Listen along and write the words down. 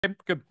Okay,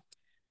 good.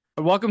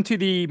 Welcome to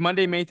the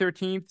Monday, May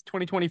 13th,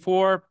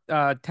 2024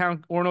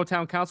 Orono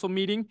Town Council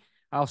meeting.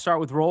 I'll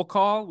start with roll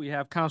call. We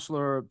have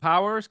Councilor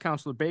Powers,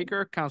 Councilor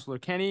Baker, Councilor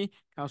Kenny,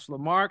 Councilor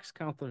Marks,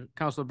 Councilor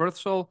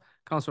Berthel,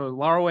 Councilor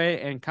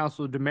Laraway, and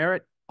Councilor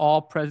Demerit,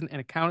 all present and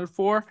accounted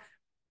for.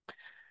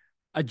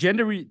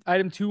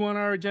 Item 2 on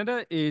our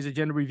agenda is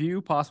agenda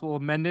review, possible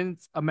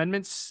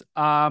amendments.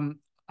 I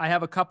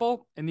have a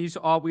couple, and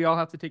we all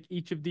have to take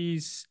each of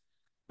these.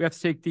 We have to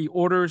take the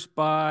orders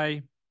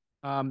by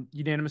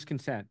unanimous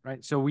consent,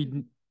 right? So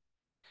we'd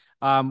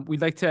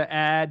like to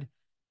add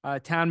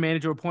town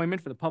manager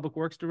appointment for the public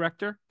works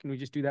director. Can we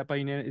just do that by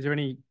unanimous?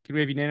 Can we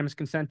have unanimous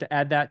consent to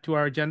add that to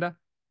our agenda?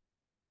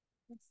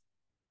 Yes.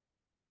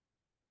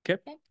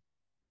 Okay.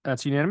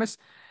 That's unanimous.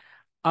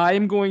 I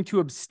am going to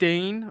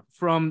abstain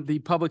from the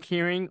public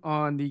hearing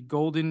on the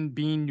Golden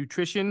Bean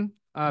Nutrition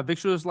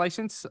victuals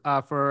license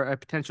for a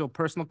potential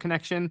personal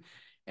connection.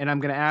 And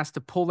I'm going to ask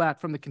to pull that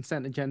from the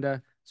consent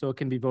agenda so it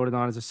can be voted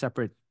on as a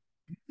separate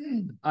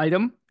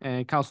item.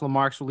 And Councilor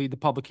Marks will lead the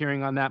public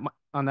hearing on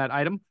that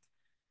item.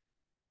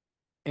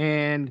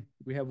 And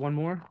we have one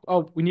more.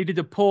 Oh, we needed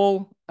to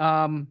pull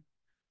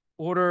order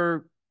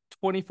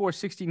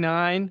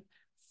 2469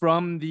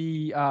 from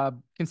the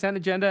consent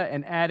agenda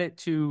and add it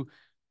to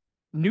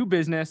new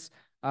business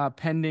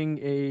pending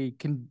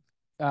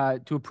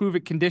to approve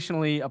it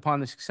conditionally upon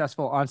the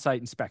successful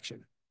on-site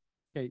inspection.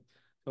 Okay,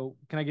 so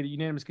can I get a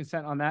unanimous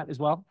consent on that as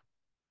well?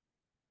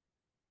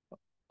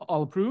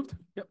 All approved?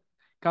 Yep.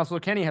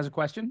 Councilor Kenny has a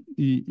question.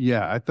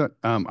 Yeah, I thought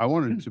I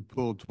wanted to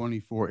pull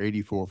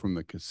 2484 from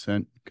the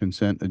consent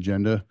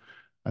agenda.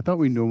 I thought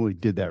we normally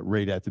did that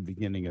right at the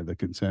beginning of the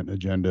consent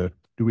agenda.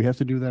 Do we have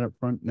to do that up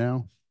front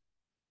now?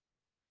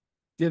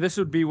 Yeah, this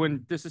is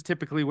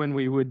typically when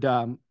we would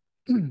this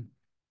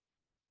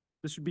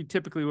would be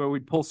typically where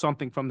we'd pull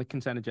something from the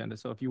consent agenda.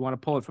 So if you want to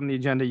pull it from the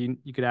agenda, you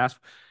could ask.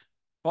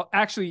 Well,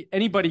 actually,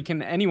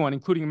 anyone,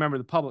 including a member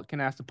of the public,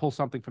 can ask to pull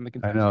something from the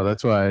consent agenda. I know,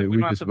 that's why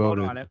we just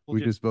voted on it. We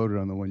just voted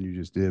on the one you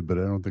just did, but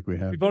I don't think we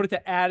have. We voted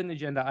to add an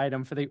agenda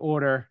item for the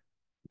order.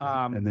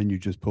 And then you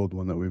just pulled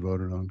one that we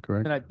voted on,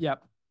 correct?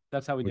 Yep,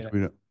 that's how we did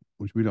it.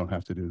 Which we don't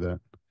have to do that.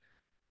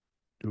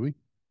 Do we?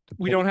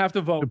 We don't have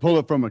to vote. To pull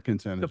it from a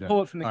consent agenda. To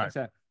pull it from the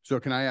consent. So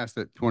can I ask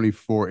that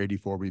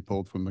 2484 be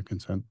pulled from the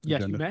consent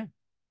agenda? Yes, you may.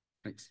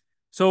 Thanks.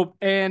 So,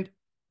 and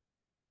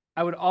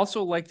I would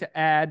also like to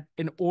add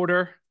an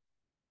order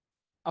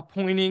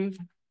appointing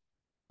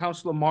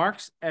Councilor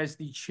Marks as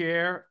the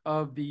chair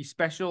of the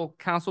special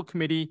council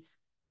committee.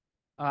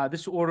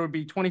 This order would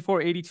be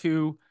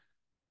 2482.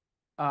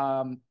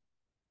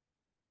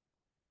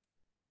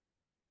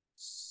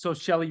 So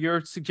Shelley,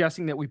 you're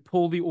suggesting that we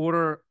pull the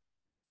order.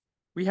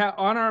 We have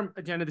on our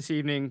agenda this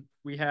evening,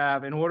 we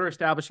have an order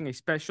establishing a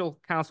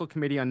special council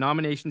committee on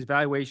nominations,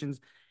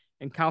 evaluations,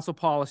 and council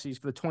policies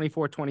for the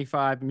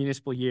 24-25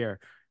 municipal year.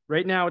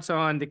 Right now it's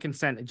on the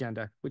consent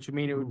agenda, which would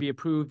mean it would be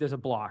approved as a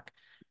block.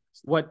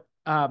 What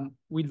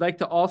we'd like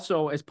to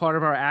also, as part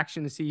of our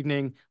action this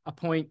evening,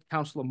 appoint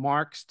Councilor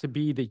Marks to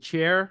be the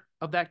chair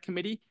of that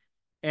committee.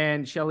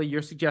 And Shelley,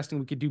 you're suggesting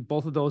we could do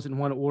both of those in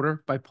one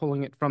order by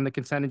pulling it from the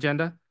consent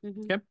agenda.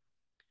 Okay.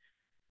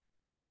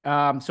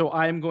 So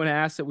I am going to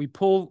ask that we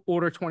pull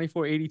order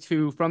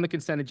 2482 from the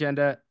consent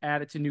agenda,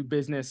 add it to new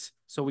business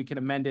so we can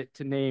amend it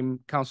to name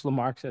Councilor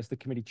Marks as the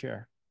committee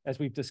chair, as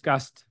we've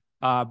discussed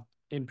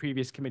in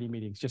previous committee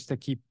meetings, just to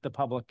keep the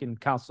public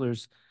and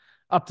councilors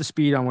up to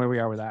speed on where we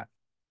are with that.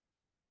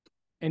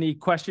 Any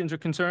questions or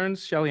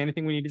concerns? Shelley,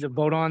 anything we needed to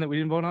vote on that we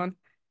didn't vote on?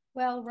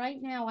 Well,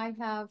 right now I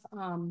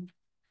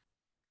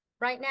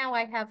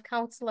have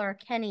Councilor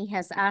Kenny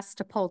has asked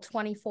to pull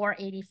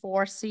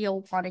 2484, so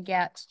you'll want to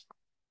get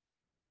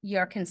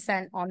your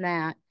consent on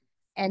that.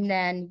 And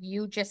then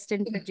you just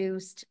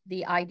introduced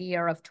the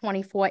idea of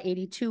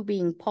 2482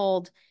 being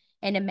pulled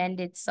and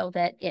amended so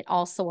that it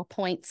also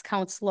appoints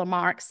Councilor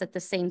Marks at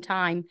the same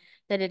time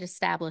that it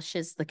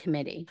establishes the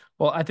committee.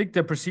 Well, I think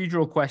the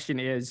procedural question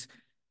is,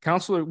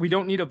 Councilor, we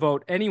don't need a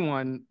vote. A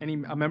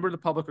member of the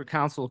public or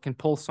council can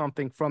pull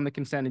something from the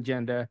consent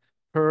agenda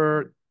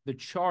per the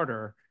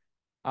charter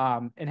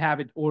and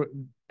have it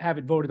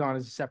voted on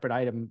as a separate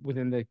item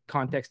within the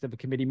context of a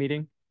committee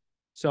meeting.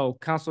 So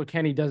Councilor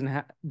Kenny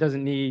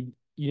doesn't need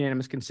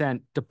unanimous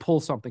consent to pull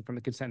something from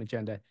the consent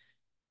agenda.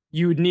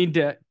 You'd need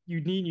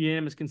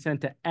unanimous consent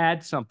to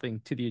add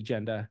something to the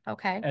agenda.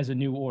 Okay. As a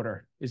new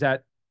order.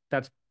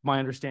 That's my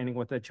understanding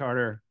what the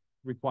charter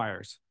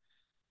requires.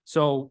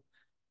 So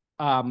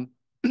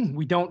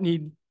we don't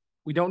need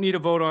a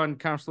vote on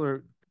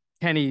Councilor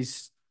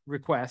Kenny's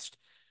request.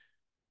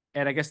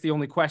 And I guess the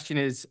only question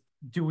is,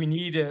 do we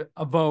need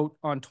a vote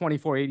on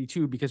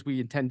 2482 because we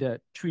intend to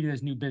treat it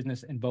as new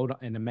business and vote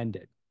and amend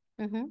it?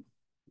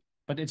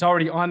 But it's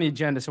already on the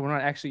agenda, so we're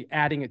not actually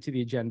adding it to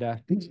the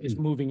agenda. It's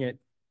moving it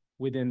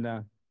within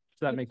the.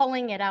 So that makes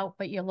pulling it out,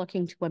 but you're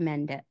looking to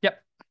amend it.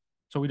 Yep.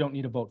 So we don't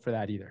need a vote for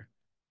that either.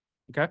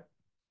 Okay.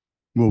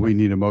 Will we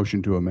need a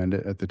motion to amend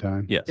it at the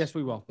time? Yes. Yes,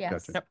 we will. Yes.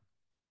 Gotcha. Yep.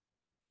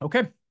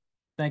 Okay.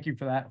 Thank you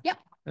for that. Yep.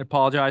 I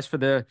apologize for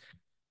the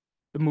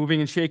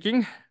moving and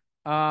shaking.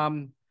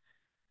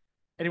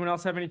 Anyone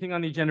else have anything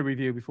on the agenda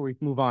review before we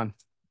move on?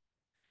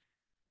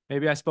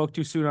 Maybe I spoke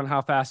too soon on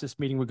how fast this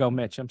meeting would go,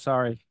 Mitch. I'm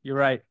sorry. You're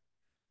right.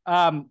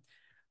 I'll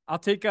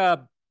take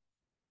a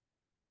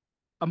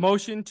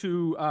motion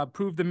to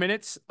approve the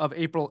minutes of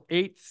April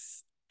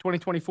 8th,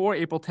 2024,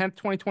 April 10th,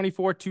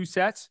 2024, 2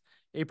 sets,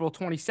 April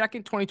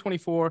 22nd,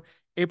 2024,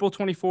 April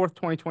 24th,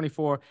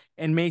 2024,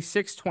 and May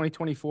 6th,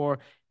 2024,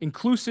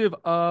 inclusive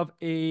of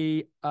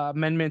a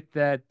amendment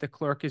that the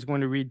clerk is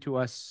going to read to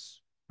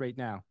us right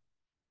now,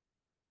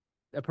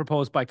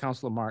 proposed by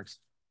Councilor Marks.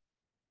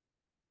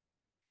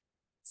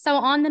 So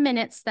on the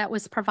minutes that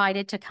was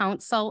provided to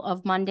council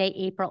of Monday,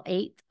 April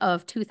 8th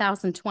of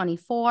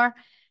 2024,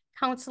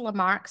 Councilor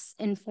Marks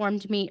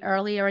informed me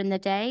earlier in the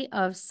day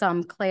of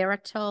some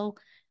clerical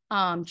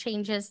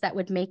changes that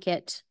would make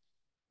it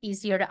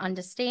easier to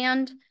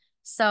understand.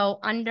 So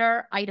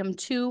under item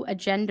 2,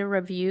 agenda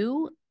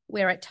review,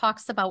 where it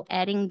talks about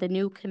adding the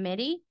new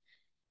committee,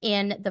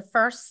 in the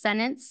first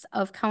sentence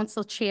of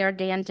Council Chair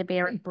Dan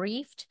DeBarrett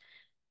briefed,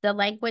 the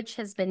language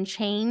has been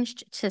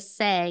changed to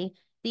say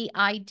the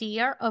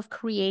idea of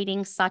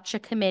creating such a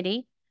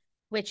committee,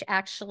 which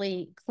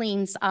actually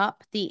cleans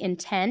up the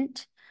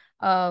intent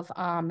of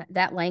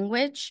that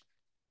language.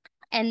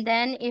 And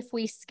then if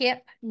we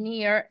skip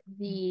near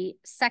the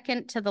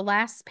second to the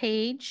last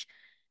page,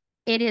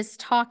 it is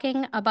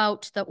talking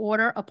about the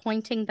order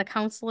appointing the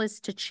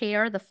councilors to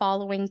chair the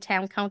following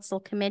town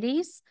council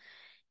committees.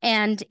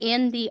 And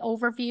in the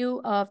overview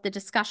of the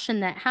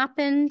discussion that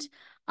happened,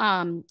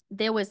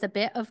 there was a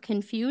bit of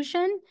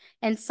confusion.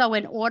 And so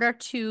in order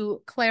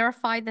to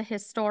clarify the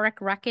historic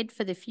record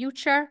for the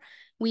future,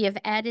 we have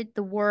added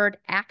the word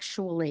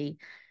actually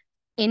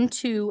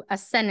into a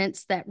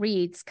sentence that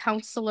reads,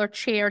 Councilor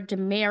Chair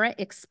DeMera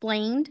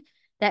explained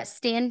that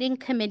standing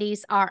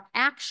committees are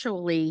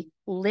actually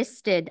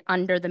listed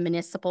under the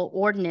Municipal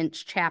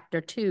Ordinance, Chapter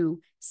 2,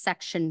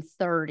 Section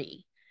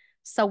 30.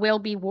 So we'll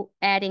be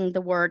adding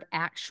the word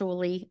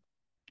actually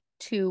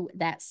to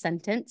that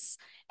sentence,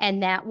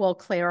 and that will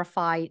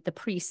clarify the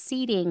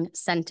preceding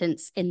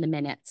sentence in the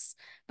minutes.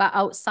 But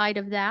outside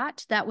of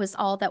that, that was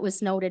all that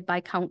was noted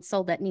by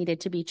council that needed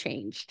to be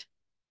changed.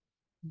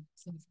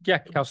 Yeah,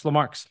 Councilor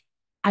Marks.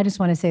 I just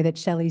want to say that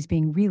Shelley's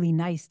being really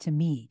nice to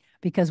me,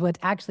 because what's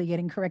actually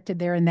getting corrected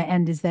there in the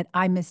end is that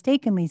I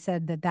mistakenly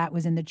said that that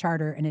was in the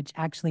charter, and it's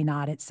actually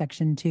not. It's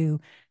section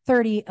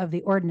 230 of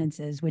the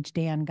ordinances, which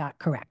Dan got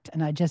correct.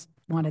 And I just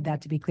wanted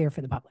that to be clear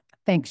for the public.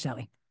 Thanks,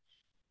 Shelley.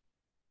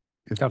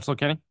 Councilor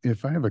Kenny.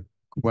 If I have a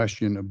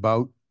question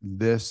about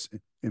this,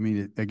 I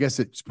mean, I guess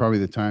it's probably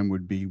the time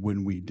would be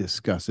when we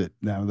discuss it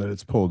now that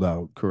it's pulled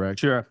out, correct?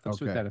 Sure. Let's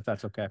do Okay. that if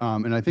that's okay.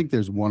 And I think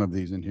there's one of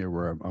these in here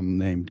where I'm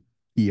named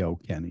E.O.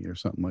 Kenny or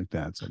something like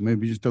that. So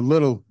maybe just a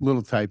little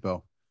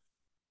typo.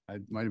 I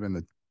might have been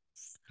the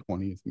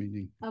 20th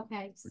meeting.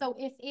 Okay, so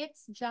if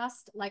it's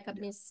just like a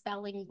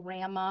misspelling,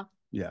 grammar,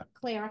 Yeah.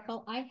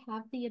 clerical, I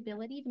have the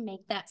ability to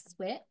make that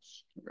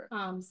switch.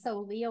 Okay. So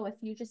Leo, if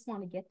you just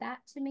want to get that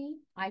to me,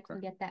 I can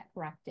get that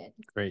corrected.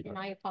 Great. And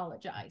I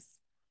apologize.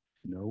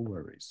 No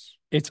worries.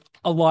 It's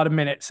a lot of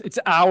minutes. It's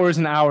hours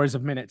and hours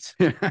of minutes.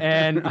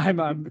 And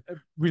I'm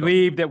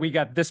relieved that we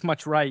got this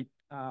much right.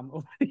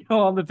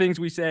 All the things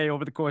we say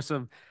over the course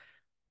of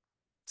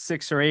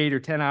 6 or 8 or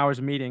 10 hours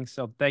of meetings.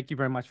 So thank you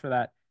very much for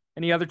that.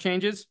 Any other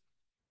changes?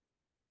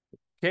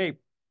 Okay.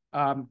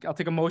 I'll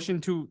take a motion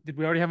to, did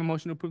we already have a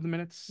motion to approve the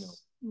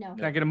minutes? No.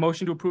 Can I get a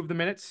motion to approve the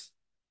minutes?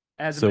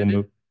 As So amended?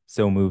 moved.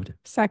 So moved.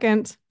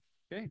 Second.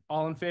 Okay,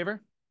 all in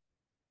favor?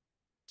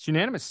 It's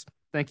unanimous.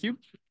 Thank you.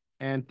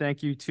 And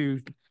thank you to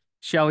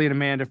Shelley and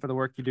Amanda for the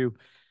work you do.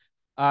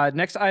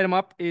 Next item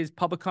up is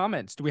public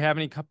comments. Do we have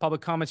any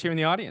public comments here in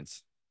the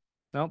audience?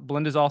 No,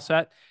 Belinda's all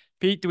set.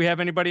 Pete, do we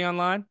have anybody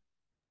online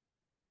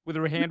with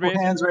a hand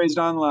raised? Hands raised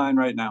online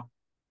right now.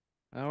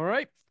 All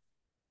right.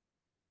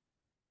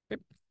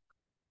 Okay.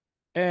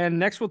 And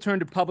next we'll turn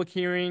to public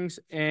hearings,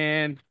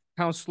 and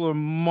Councilor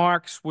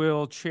Marks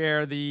will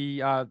chair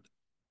the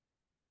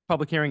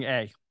public hearing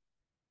A.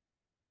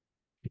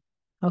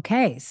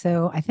 Okay,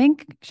 so I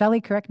think, Shelley,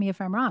 correct me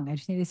if I'm wrong. I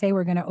just need to say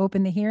we're going to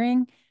open the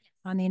hearing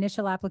on the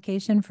initial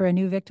application for a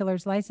new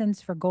victualer's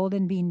license for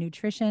Golden Bean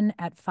Nutrition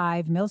at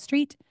 5 Mill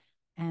Street.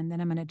 And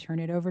then I'm going to turn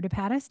it over to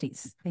Pat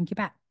Estes. Thank you,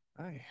 Pat.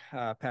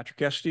 Hi,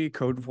 Patrick Estes,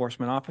 Code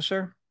Enforcement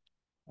Officer.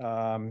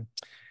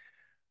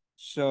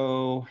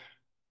 So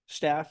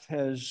staff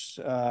has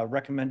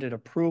recommended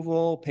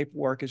approval.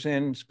 Paperwork is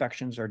in,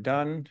 inspections are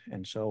done,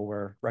 and so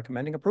we're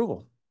recommending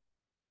approval.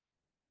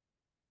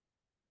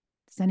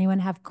 Does anyone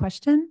have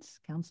questions?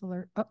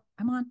 Counselor, oh,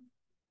 I'm on.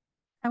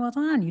 I was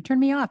on. You turned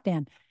me off,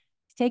 Dan.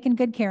 He's taking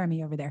good care of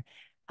me over there.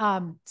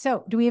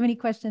 So do we have any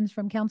questions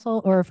from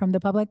council or from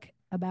the public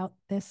about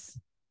this?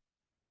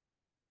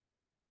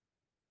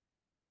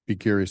 Be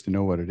curious to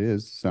know what it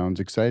is.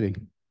 Sounds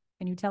exciting.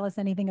 Can you tell us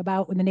anything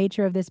about the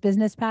nature of this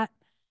business, Pat?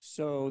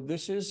 So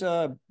this is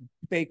a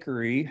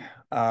bakery,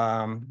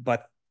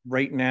 but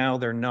right now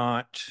they're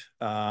not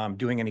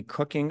doing any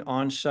cooking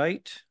on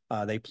site.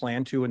 They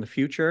plan to in the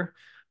future,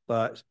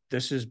 but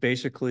this is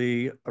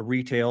basically a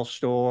retail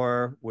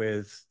store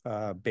with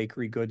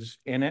bakery goods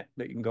in it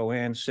that you can go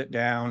in, sit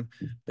down.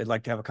 They'd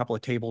like to have a couple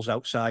of tables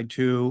outside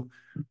too.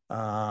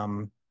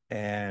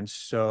 And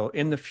so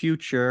in the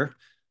future,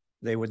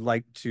 they would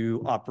like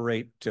to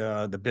operate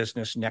the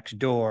business next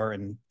door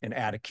and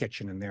add a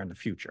kitchen in there in the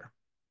future.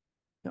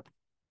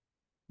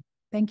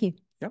 Thank you.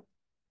 Yep.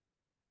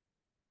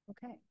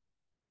 Okay.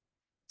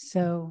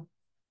 So,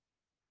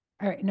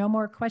 all right, no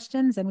more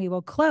questions, and we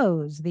will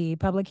close the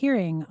public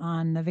hearing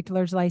on the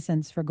victualler's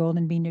license for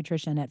Golden Bean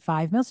Nutrition at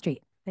 5 Mill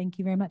Street. Thank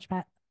you very much,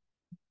 Pat.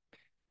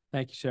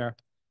 Thank you, Sarah.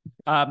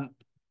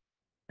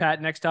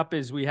 Pat, next up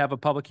is we have a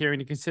public hearing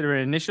to consider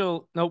yes,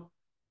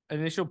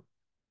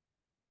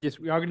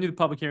 we are going to do the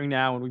public hearing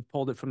now, and we've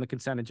pulled it from the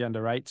consent agenda,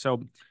 right?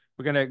 So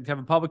we're going to have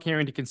a public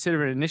hearing to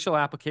consider an initial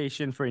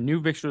application for a new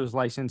victualler's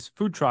license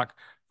food truck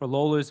for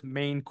Lola's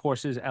Main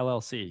Courses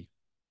LLC.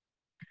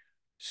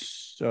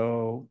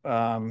 So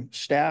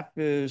staff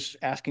is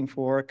asking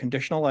for a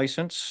conditional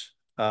license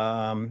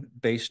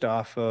based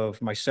off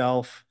of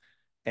myself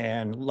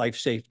and life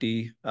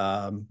safety,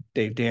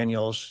 Dave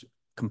Daniels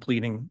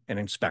completing an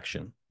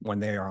inspection when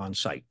they are on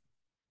site.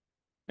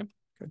 Yep.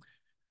 Okay.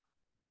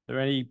 Is there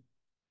any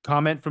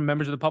comment from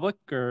members of the public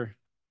or?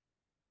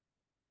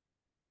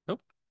 Nope.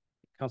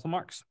 Council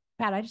Marks.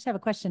 Pat, I just have a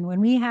question. When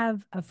we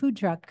have a food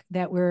truck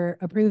that we're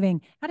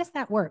approving, how does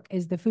that work?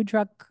 Is the food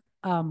truck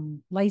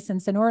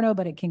licensed in Orono,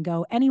 but it can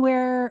go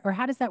anywhere? Or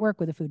how does that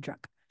work with a food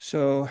truck?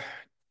 So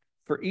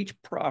for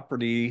each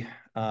property,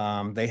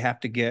 they have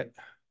to get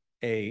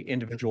a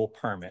individual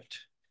permit.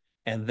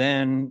 And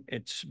then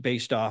it's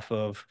based off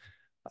of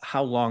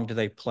how long do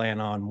they plan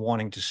on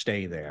wanting to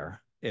stay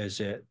there? Is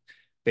it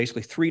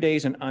basically 3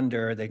 days and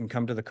under, they can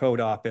come to the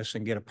code office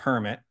and get a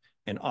permit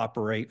and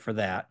operate for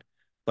that.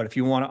 But if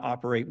you want to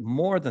operate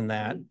more than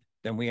that,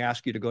 then we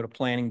ask you to go to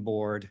planning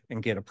board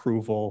and get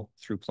approval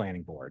through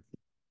planning board.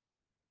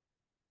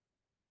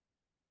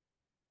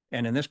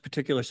 And in this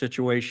particular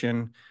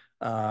situation,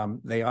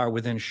 they are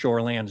within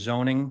shoreland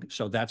zoning.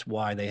 So that's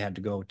why they had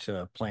to go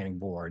to planning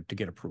board to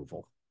get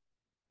approval.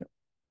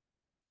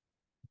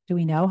 Do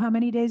we know how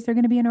many days they're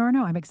going to be in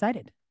Orono? I'm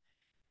excited.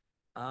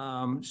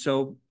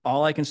 So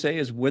all I can say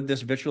is with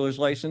this victualler's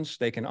license,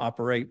 they can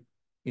operate,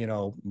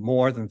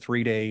 more than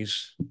 3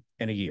 days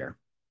in a year.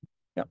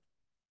 Yep.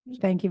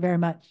 Thank you very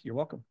much. You're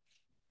welcome.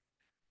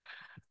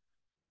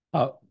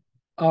 All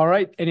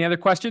right. Any other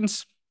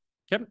questions?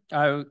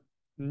 Yep.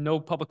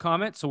 No public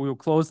comment. So we will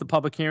close the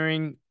public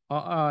hearing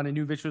on a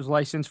new victualler's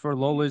license for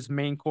Lola's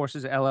Main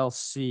Courses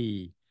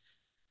LLC.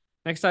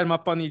 Next item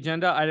up on the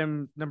agenda,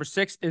 item number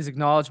 6 is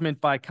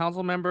acknowledgement by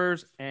council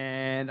members.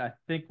 And I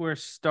think we're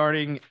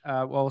starting,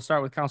 we'll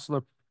start with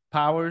Councilor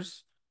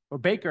Powers or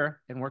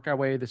Baker and work our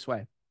way this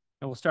way.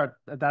 And we'll start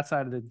at that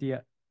side of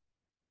the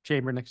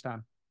chamber next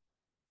time.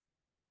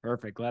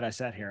 Perfect. Glad I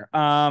sat here.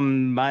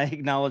 My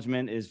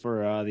acknowledgement is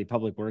for the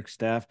public works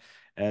staff.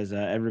 As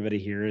everybody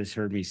here has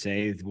heard me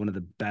say, one of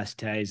the best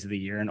days of the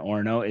year in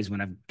Orono is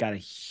when I've got a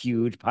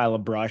huge pile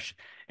of brush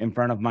in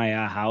front of my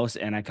house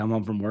and I come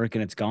home from work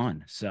and it's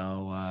gone.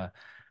 So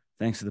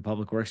thanks to the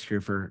public works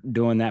crew for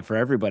doing that for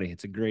everybody.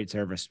 It's a great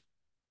service.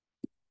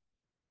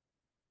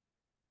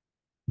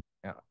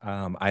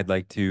 Yeah, I'd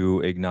like to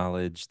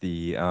acknowledge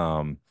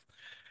the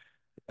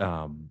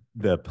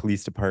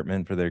police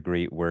department for their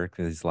great work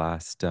these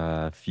last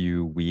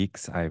few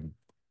weeks.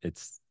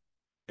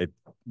 It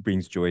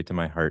brings joy to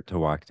my heart to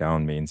walk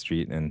down Main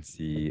Street and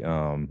see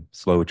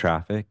slow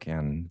traffic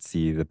and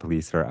see the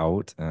police are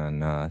out.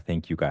 And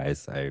thank you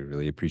guys. I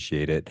really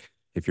appreciate it.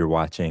 If you're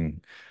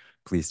watching,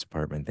 police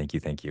department, thank you.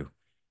 Thank you.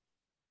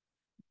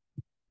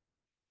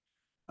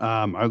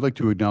 I'd like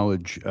to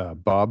acknowledge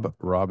Bob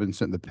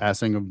Robinson, the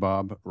passing of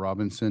Bob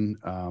Robinson.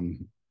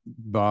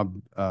 Bob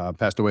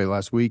passed away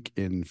last week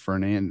in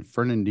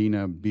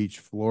Fernandina Beach,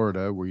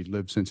 Florida, where he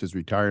lived since his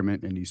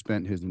retirement, and he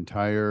spent his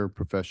entire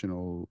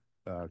professional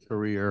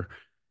career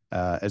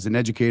as an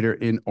educator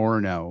in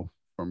Orono,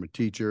 from a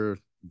teacher,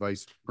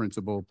 vice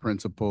principal,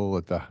 principal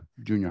at the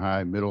junior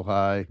high, middle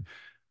high,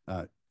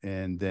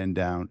 and then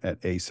down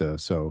at ASA.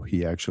 So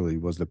he actually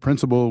was the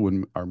principal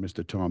when our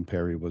Mr. Tom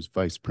Perry was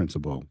vice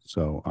principal.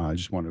 So I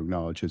just want to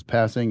acknowledge his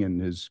passing and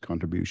his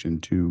contribution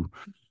to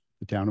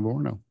the town of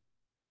Orono.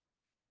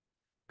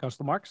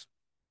 Councilor Marks.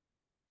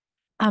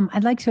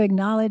 I'd like to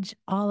acknowledge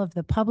all of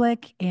the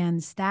public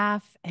and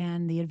staff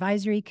and the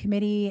advisory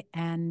committee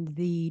and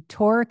the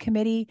tour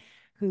committee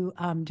who,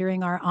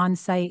 during our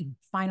on-site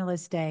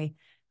finalist day,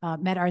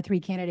 met our 3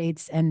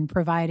 candidates and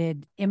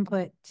provided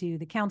input to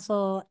the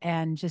council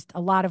and just a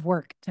lot of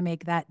work to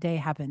make that day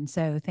happen.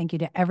 So thank you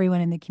to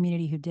everyone in the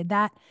community who did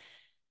that.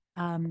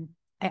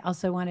 I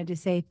also wanted to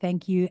say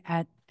thank you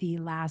at the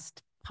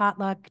last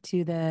potluck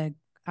to the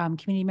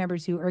community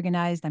members who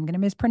organized, I'm going to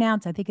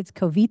mispronounce, I think it's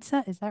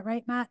Kovica, is that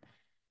right, Matt?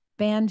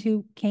 Band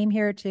who came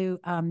here to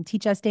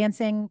teach us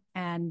dancing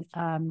and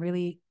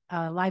really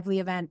lively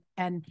event,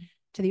 and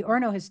to the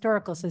Orono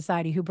Historical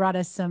Society who brought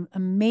us some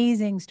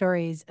amazing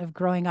stories of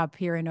growing up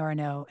here in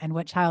Orono and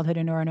what childhood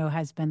in Orono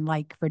has been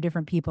like for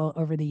different people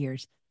over the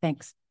years.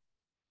 Thanks.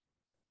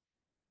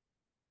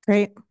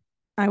 Great.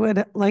 I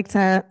would like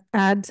to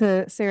add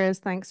to Sarah's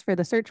thanks for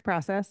the search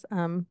process.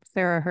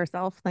 Sarah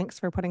herself, thanks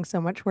for putting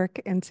so much work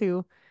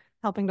into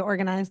helping to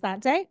organize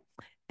that day.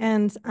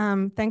 And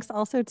thanks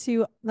also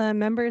to the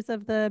members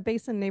of the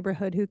Basin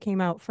neighborhood who came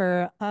out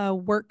for a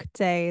work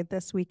day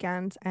this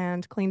weekend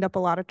and cleaned up a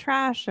lot of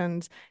trash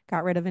and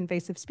got rid of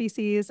invasive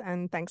species.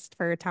 And thanks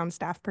for town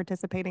staff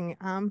participating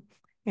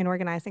in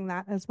organizing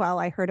that as well.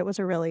 I heard it was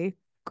a really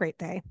great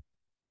day.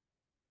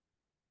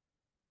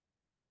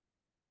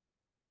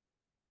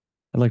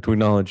 I'd like to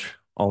acknowledge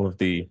all of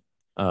the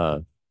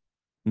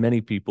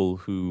many people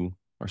who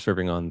are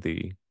serving on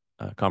the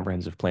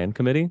Comprehensive Plan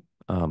Committee,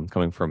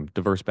 coming from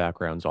diverse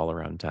backgrounds all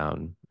around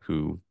town,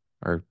 who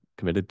are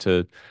committed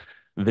to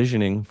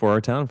visioning for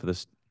our town for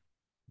this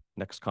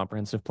next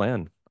comprehensive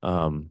plan.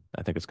 I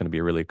think it's going to be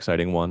a really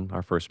exciting one.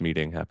 Our first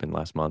meeting happened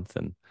last month,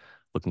 and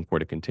looking forward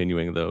to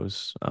continuing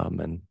those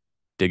and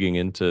digging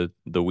into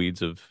the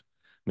weeds of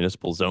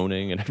municipal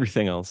zoning and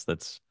everything else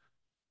that's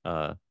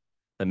that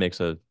makes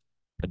a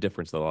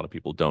difference that a lot of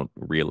people don't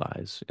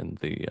realize in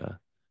the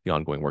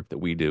ongoing work that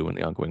we do and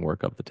the ongoing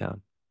work of the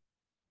town.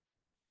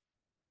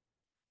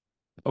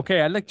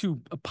 Okay, I'd like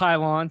to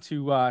pile on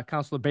to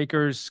Councilor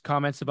Baker's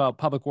comments about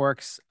Public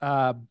Works.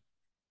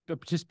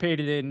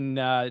 Participated in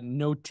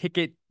no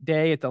ticket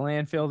day at the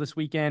landfill this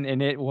weekend,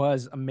 and it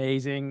was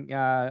amazing.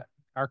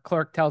 Our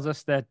clerk tells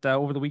us that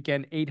over the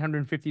weekend,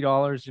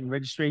 $850 in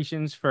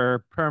registrations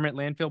for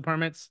landfill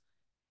permits.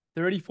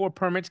 34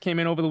 permits came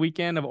in over the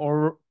weekend of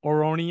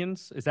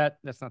Oronians.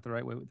 That's not the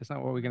right way. That's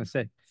not what we're going to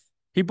say.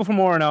 People from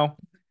Orono,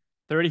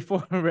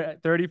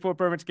 34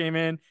 permits came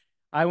in.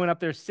 I went up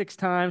there 6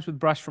 times with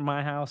brush from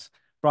my house,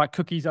 brought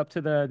cookies up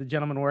to the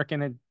gentleman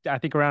working, and I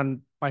think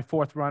around my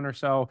 4th run or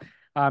so.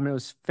 It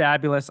was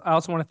fabulous. I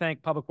also want to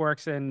thank Public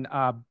Works and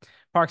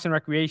Parks and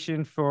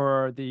Recreation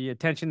for the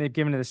attention they've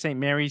given to the St.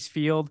 Mary's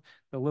field,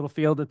 the little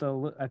field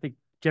that I think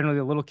generally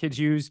the little kids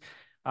use.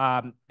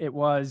 It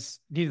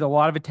needed a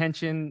lot of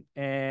attention,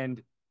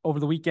 and over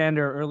the weekend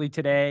or early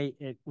today,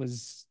 it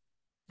was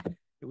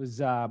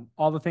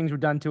all the things were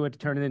done to it to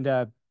turn it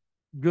into,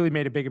 really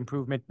made a big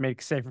improvement, made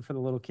it safer for the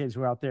little kids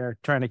who are out there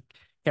trying to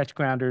catch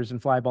grounders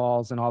and fly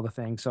balls and all the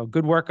things. So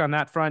good work on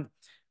that front.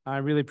 I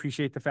really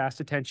appreciate the fast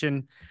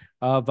attention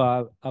of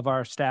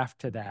our staff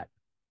to that.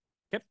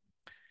 Yep.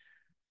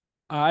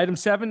 Item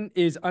 7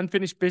 is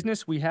unfinished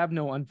business. We have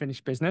no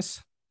unfinished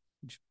business.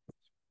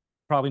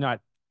 Probably not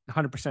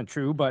 100%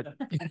 true, but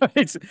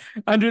it's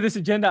under this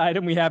agenda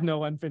item, we have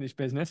no unfinished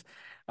business.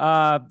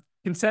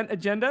 Consent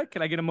agenda.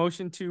 Can I get a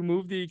motion to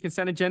move the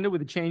consent agenda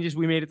with the changes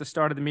we made at the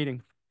start of the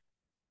meeting?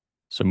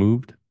 So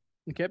moved.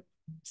 Okay.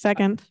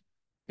 Second.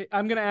 Okay,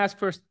 I'm going to ask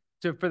first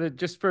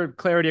just for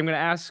clarity, I'm going to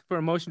ask for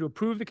a motion to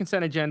approve the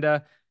consent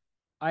agenda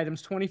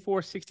items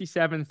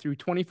 2467 through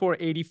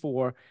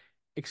 2484,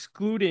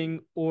 excluding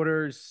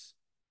orders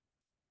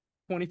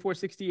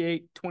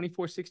 2468,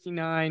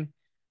 2469,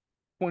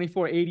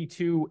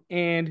 2482,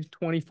 and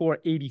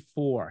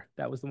 2484.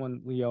 That was the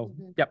one, Leo.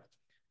 Mhm. Yep.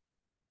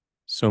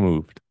 So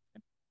moved.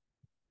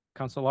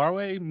 Council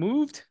Larway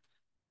moved.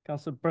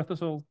 Council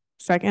Berthel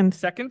Second.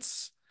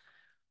 seconds.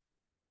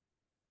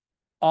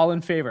 All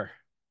in favor?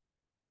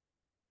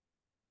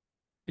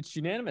 It's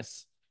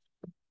unanimous.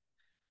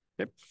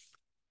 Yep.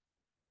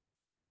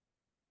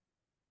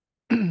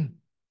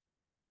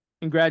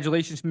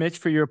 Congratulations, Mitch,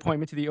 for your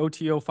appointment to the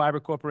OTO Fiber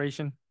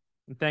Corporation.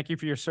 And thank you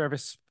for your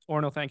service.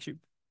 Orono thanks you.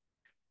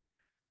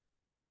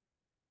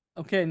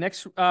 Okay,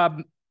 next,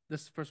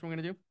 this is the first one we're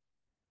going to do.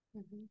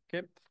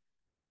 Okay.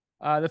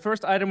 The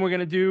first item we're going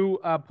to do,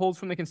 pulled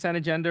from the consent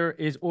agenda,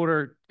 is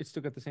it's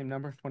still got the same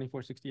number,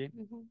 2468.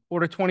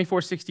 Order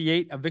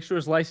 2468, a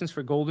victualler's license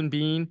for Golden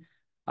Bean.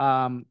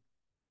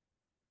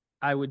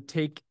 I would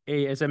take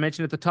as I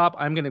mentioned at the top,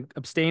 I'm going to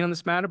abstain on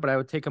this matter, but I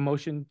would take a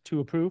motion to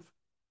approve.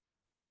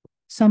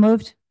 So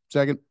moved.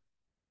 Second.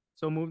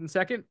 So moved in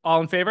second. All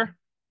in favor?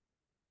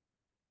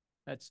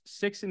 That's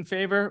 6 in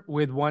favor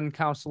with 1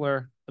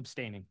 counselor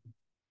abstaining.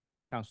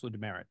 Counselor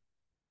Demerit.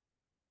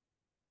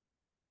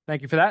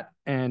 Thank you for that.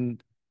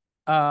 And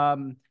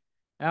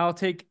I'll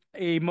take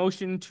a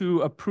motion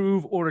to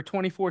approve order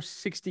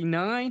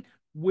 2469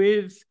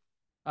 with,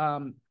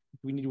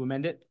 we need to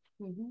amend it.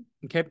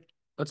 Okay,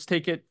 let's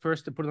take it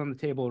first to put it on the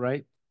table,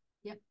 right?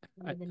 Yep,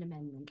 with an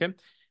amendment. Okay.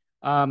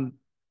 I'll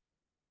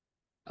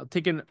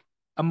take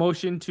a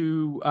motion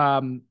to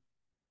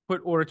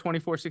put order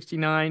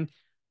 2469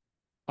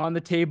 on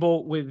the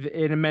table with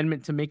an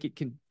amendment to make it,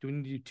 do we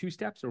need to do 2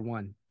 steps or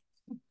 1?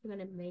 You're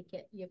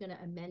gonna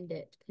amend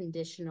it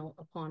conditional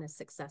upon a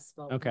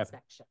successful Okay.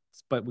 inspection.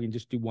 But we can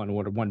just do 1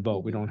 order, 1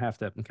 vote. We don't have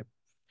to, okay.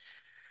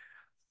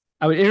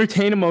 I would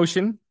entertain a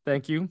motion,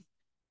 thank you,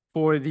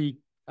 for the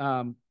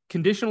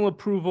conditional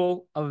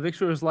approval of a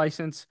victualler's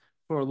license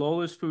for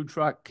Lola's Food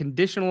Truck,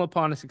 conditional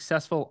upon a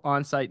successful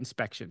on-site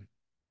inspection.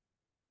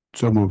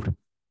 So moved.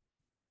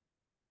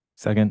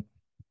 Second.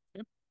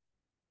 Okay.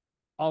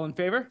 All in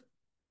favor?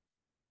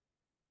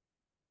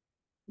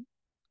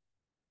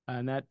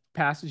 And that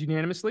passes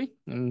unanimously.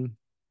 And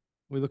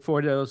we look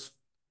forward to those,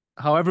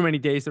 however many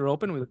days they're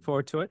open, we look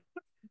forward to it.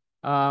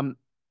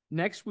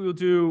 Next we will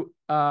do,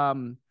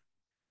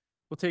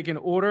 we'll take an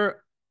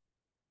order.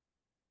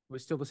 We're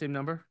still the same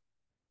number?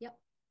 Yep.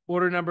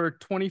 Order number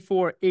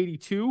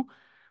 2482.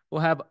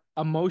 We'll have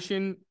a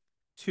motion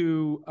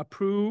to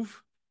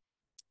approve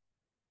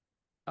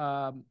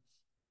the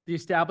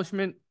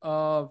establishment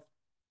of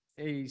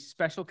a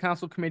special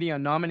council committee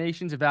on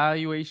nominations,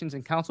 evaluations,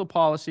 and council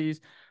policies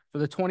for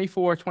the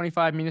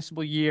 24-25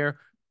 municipal year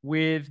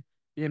with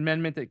the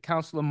amendment that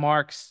Councilor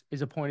Marks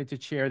is appointed to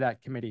chair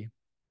that committee.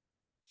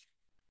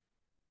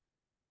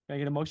 Can I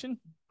get a motion?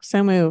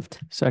 So moved.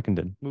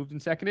 Seconded. Moved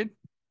and seconded.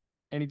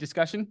 Any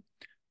discussion?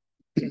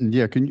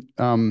 Yeah, can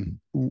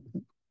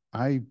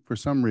you, for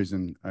some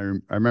reason, I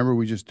remember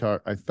we just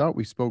talked, I thought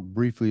we spoke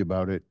briefly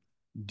about it.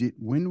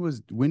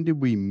 When did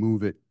we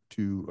move it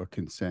to a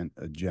consent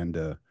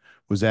agenda?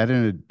 Was that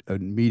in a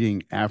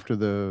meeting after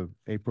the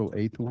April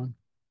 8th one?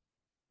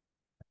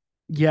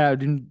 Yeah, I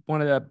didn't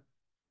want to,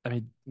 I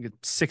mean, we got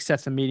 6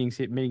 sets of meeting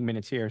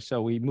minutes here.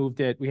 So we moved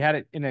it, we had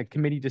it in a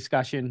committee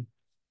discussion.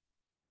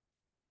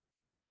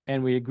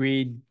 And we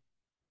agreed,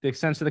 the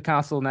sense of the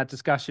council in that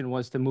discussion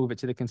was to move it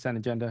to the consent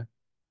agenda.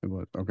 It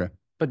was, okay,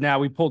 But now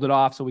we pulled it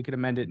off so we could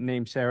amend it and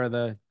name Sarah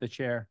the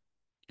chair.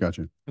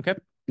 gotcha. Okay,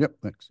 Yep,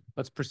 thanks.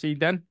 let's proceed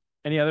then.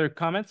 Any other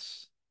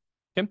comments?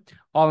 Okay,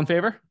 all in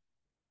favor?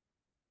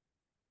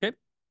 Okay,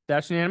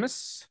 that's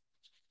unanimous.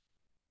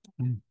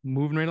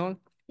 Moving right along.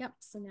 Yep,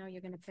 so now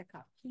you're gonna pick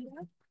up here,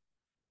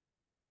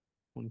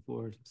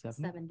 24,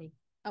 7. 70.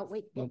 Oh,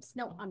 wait, Nope. oops,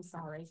 no, I'm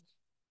sorry.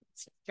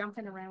 It's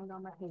jumping around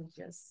on my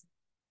pages.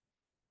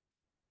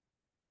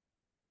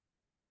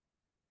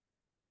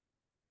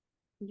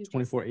 You just-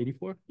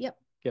 2484? Yep.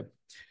 Yep.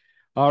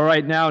 All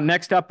right, now,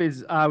 next up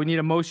is, we need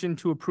a motion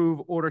to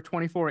approve order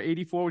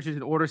 2484, which is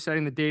an order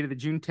setting the date of the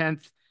June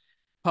 10th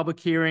public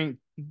hearing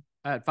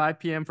at 5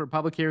 p.m. for a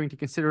public hearing to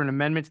consider an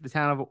amendment to the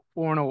Town of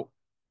Orono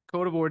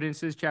Code of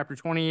Ordinances, Chapter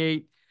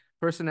 28,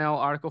 Personnel,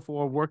 Article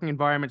 4, Working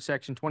Environment,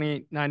 Section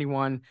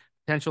 2891,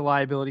 Potential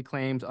Liability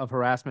Claims of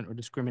Harassment or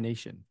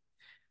Discrimination.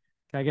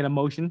 Can I get a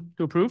motion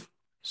to approve?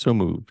 So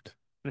moved.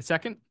 In a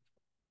second?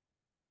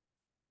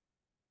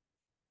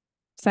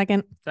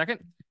 Second. Second?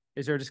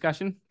 Is there a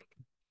discussion?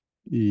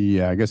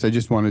 Yeah, I guess I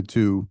just wanted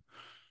to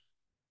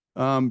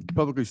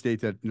publicly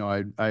state that,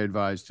 I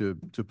advise to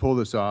pull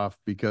this off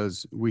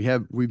because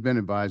we've been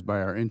advised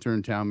by our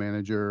intern town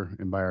manager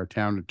and by our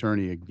town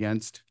attorney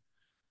against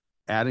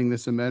adding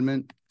this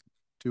amendment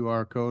to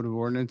our code of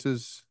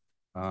ordinances.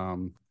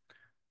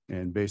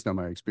 And based on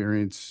my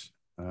experience,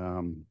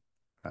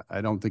 I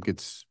don't think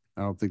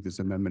this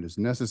amendment is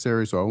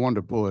necessary. So I wanted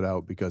to pull it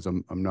out because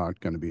I'm not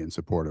going to be in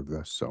support of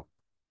this. So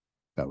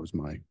that was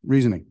my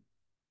reasoning.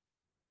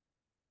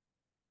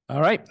 All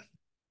right.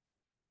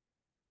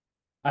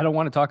 I don't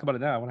want to talk about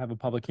it now. I want to have a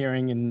public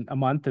hearing in a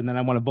month and then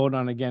I want to vote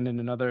on it again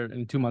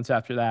in 2 months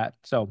after that.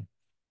 So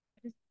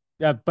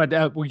yeah,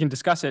 but we can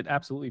discuss it.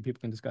 Absolutely.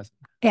 People can discuss it.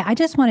 Yeah, I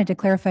just wanted to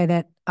clarify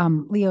that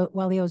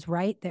while Leo's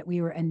right, that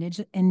we were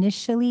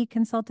initially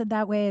consulted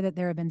that way, that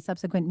there have been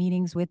subsequent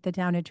meetings with the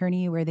town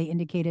attorney where they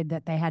indicated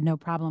that they had no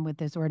problem with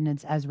this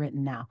ordinance as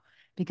written now,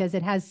 because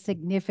it has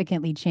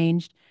significantly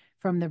changed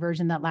from the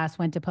version that last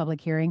went to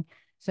public hearing.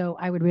 So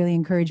I would really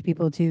encourage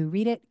people to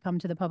read it, come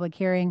to the public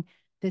hearing.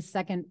 This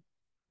second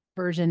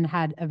version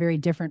had a very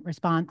different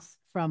response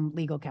from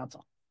legal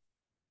counsel.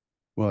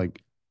 Well,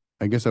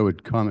 I guess I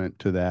would comment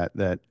to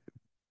that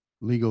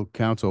legal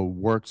counsel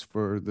works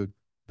for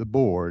the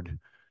board.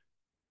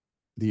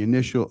 The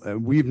initial,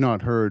 we've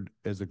not heard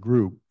as a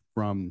group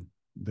from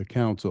the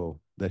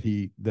council that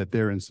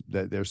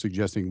they're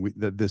suggesting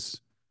that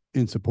this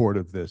in support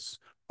of this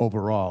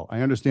overall.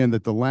 I understand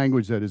that the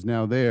language that is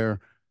now there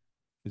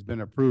has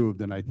been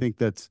approved, and I think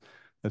that's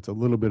a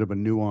little bit of a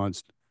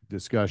nuanced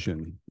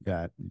discussion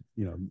that,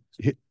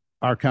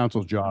 our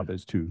council's job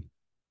is to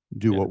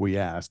do what we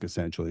ask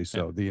essentially.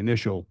 So the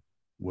initial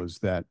was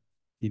that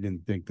he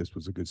didn't think this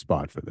was a good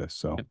spot for this.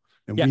 So,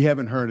 and we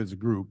haven't heard as a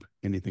group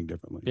anything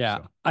differently. Yeah.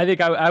 So. I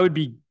think I would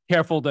be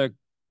careful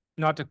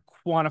not to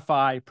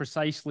quantify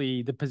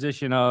precisely the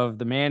position of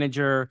the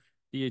manager,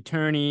 the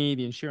attorney,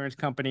 the insurance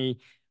company.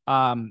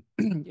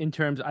 In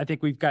terms, I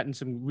think we've gotten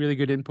some really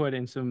good input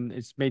and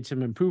it's made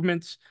some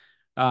improvements.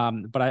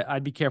 But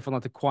I'd be careful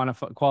not to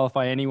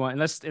qualify anyone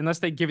unless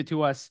they give it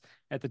to us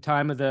at the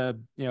time of the,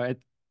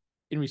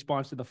 in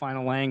response to the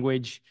final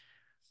language.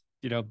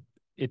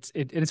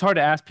 It's hard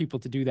to ask people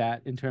to do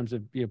that in terms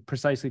of,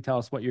 precisely tell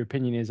us what your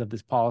opinion is of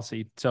this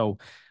policy. So,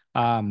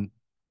 and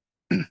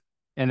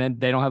then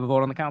they don't have a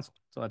vote on the council.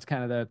 So that's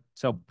kind of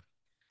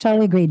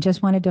Totally agreed.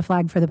 Just wanted to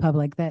flag for the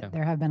public that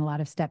there have been a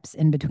lot of steps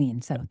in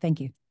between. So thank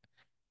you.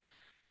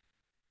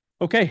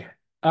 Okay.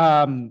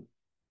 So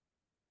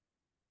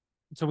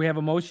we have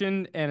a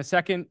motion and a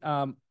second.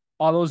 All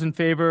those in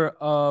favor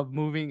of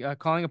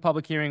calling a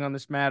public hearing on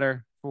this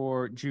matter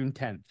for June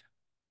 10th?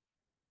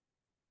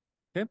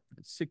 Okay,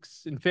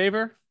 6 in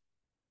favor.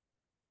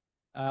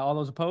 All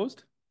those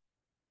opposed?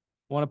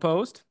 1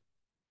 opposed.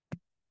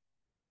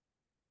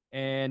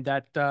 And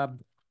that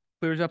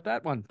clears up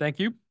that one. Thank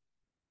you.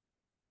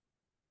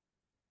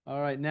 All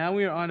right, now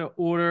we are on to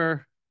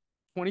order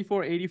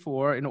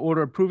 2484, an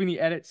order approving the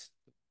edits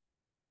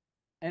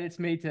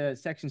made to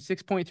section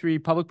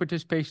 6.3, public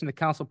participation, the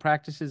council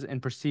practices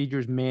and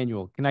procedures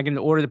manual. Can I get an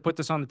order to put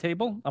this on the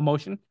table? A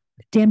motion?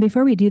 Dan,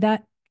 before we do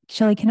that,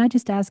 Shelley, can I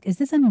just ask, is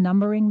this a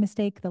numbering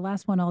mistake? The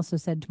last one also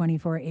said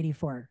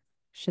 2484.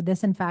 Should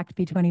this in fact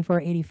be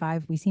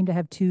 2485? We seem to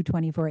have two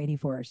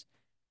 2484s.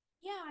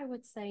 Yeah, I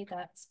would say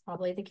that's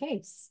probably the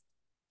case.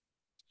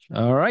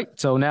 All right,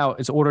 so now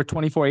it's order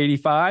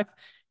 2485.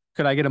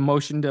 Could I get a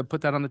motion to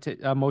put that on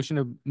the motion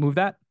to move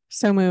that?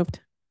 So moved.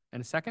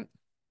 And a second?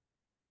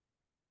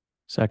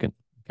 Second.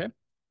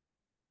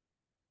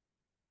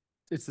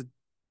 It's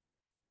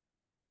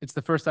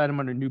the first item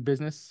under new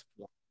business.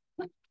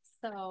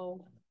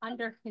 So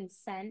under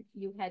consent,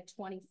 you had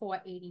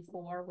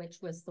 2484, which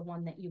was the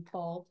one that you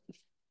pulled.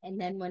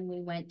 And then when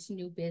we went to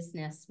new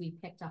business, we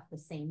picked up the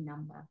same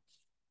number.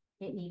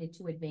 It needed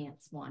to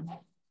advance one.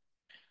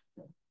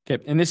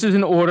 Okay, and this is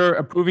an order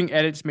approving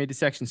edits made to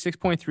section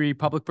 6.3,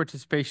 public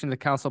participation in the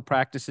council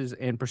practices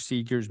and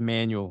procedures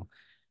manual.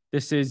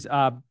 This is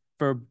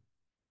for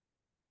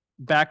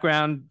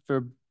background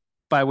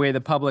by way of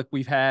the public.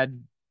 We've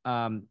had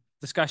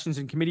discussions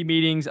in committee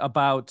meetings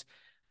about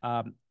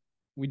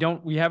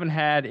we haven't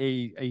had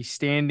a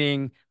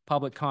standing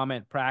public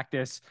comment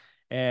practice,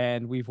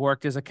 and we've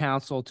worked as a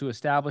council to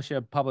establish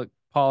a public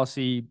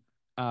policy,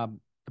 a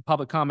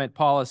public comment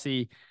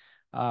policy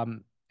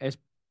as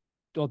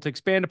well, to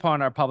expand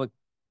upon our public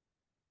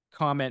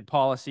comment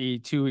policy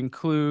to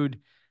include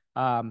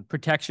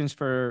protections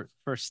for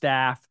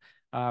staff,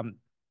 the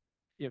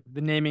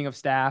naming of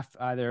staff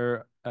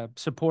either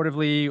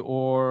supportively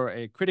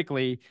or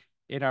critically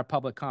in our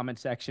public comment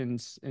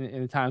sections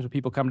in the times when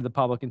people come to the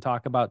public and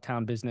talk about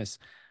town business.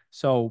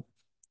 So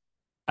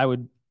I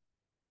would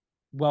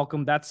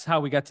welcome, that's how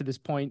we got to this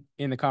point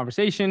in the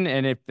conversation.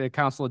 And if the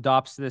council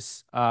adopts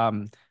this,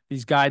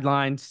 these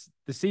guidelines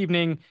this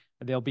evening,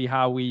 they'll be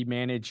how we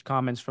manage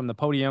comments from the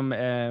podium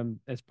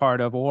as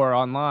part of or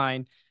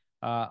online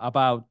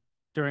about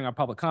during our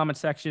public comment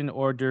section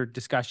or during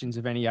discussions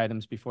of any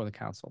items before the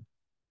council.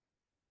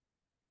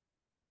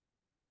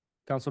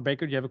 Councilor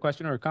Baker, do you have a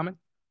question or a comment?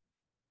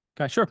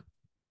 Okay, sure.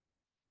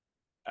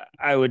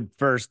 I would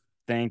first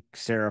thank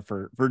Sarah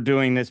for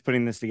doing this,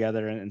 putting this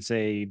together, and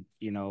say,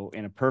 you know,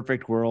 in a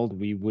perfect world,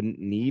 we wouldn't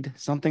need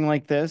something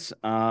like this.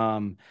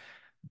 But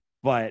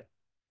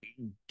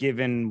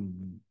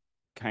given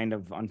kind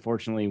of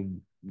unfortunately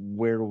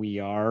where we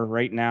are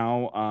right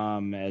now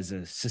as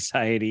a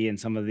society and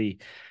some of the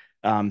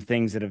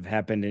things that have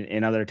happened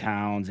in other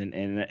towns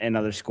and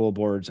other school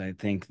boards, I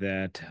think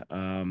that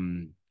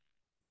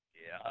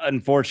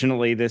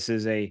unfortunately this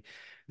is a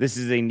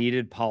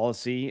needed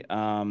policy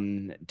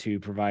to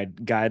provide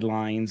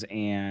guidelines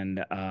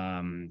and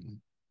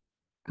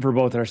for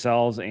both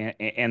ourselves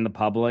and the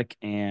public,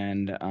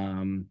 and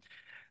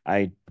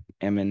I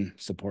am in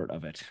support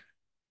of it.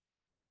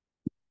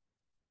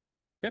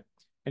 Yep.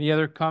 Any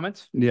other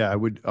comments? Yeah, I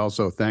would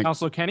also thank.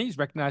 Councilor Kenny is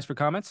recognized for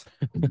comments.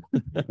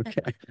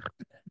 Okay.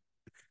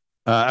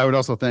 I would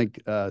also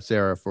thank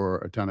Sarah for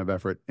a ton of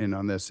effort in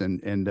on this,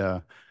 and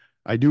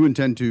I do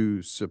intend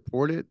to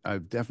support it.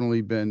 I've definitely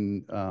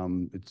been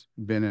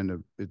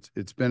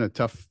it's been a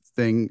tough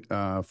thing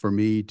for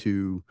me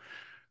to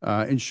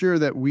ensure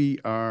that we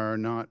are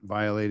not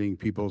violating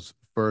people's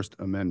First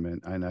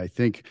Amendment, and I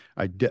think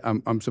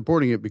I'm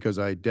supporting it because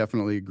I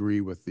definitely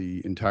agree with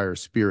the entire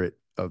spirit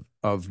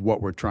of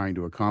what we're trying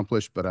to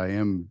accomplish, but I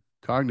am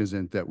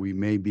cognizant that we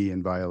may be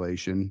in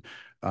violation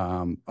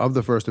of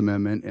the First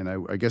Amendment, and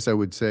I guess I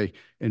would say,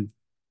 and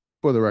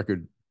for the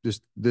record,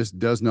 this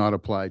does not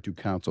apply to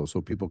council,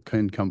 so people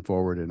can come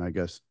forward and I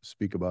guess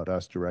speak about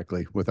us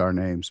directly with our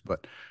names.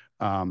 But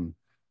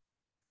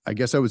I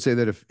guess I would say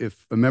that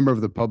if a member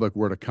of the public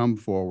were to come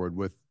forward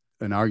with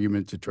an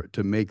argument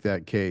to make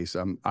that case,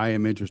 I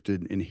am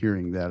interested in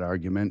hearing that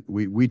argument.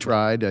 We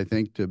tried, I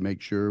think, to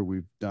make sure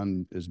we've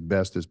done as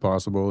best as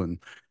possible and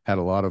had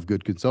a lot of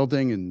good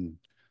consulting and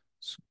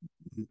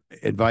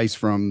advice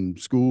from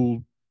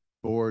school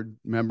board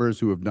members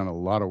who have done a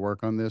lot of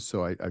work on this.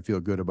 So I feel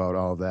good about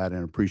all of that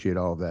and appreciate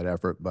all of that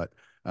effort, but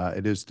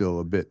it is still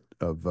a bit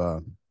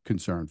of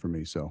concern for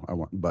me. So I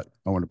want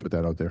to put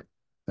that out there.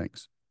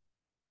 Thanks.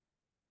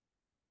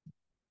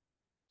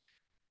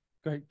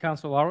 Go ahead,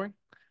 Councilor Lowry.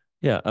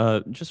 Yeah,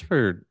 just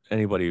for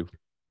anybody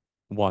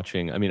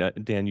watching, I mean,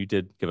 Dan, you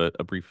did give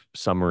a brief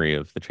summary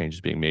of the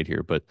changes being made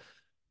here, but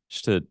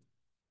just to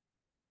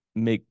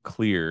make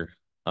clear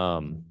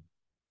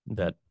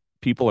that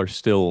people are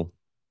still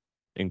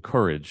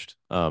encouraged,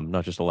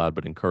 not just allowed,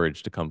 but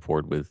encouraged to come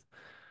forward with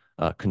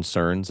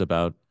concerns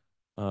about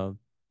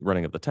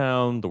running of the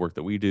town, the work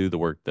that we do, the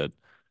work that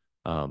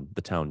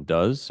the town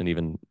does, and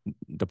even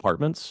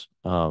departments,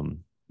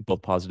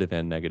 both positive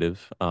and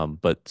negative,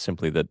 but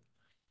simply that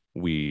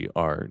we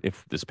are,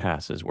 if this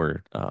passes,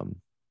 we're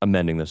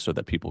amending this so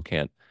that people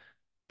can't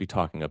be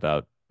talking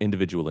about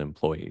individual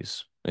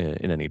employees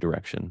in any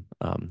direction.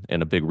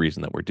 And a big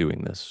reason that we're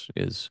doing this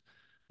is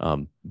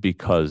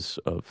because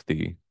of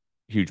the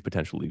huge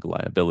potential legal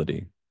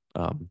liability.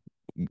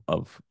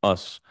 of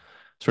us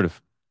sort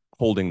of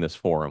holding this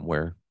forum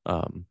where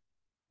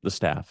the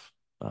staff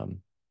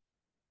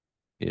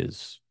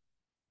is,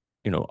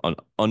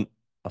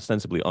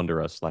 ostensibly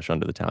under us /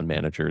 under the town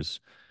manager's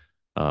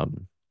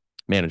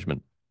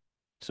management.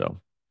 So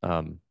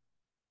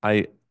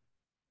I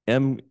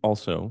am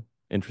also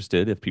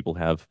interested if people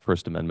have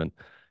First Amendment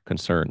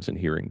concerns in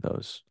hearing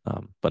those,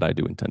 but I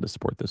do intend to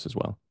support this as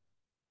well.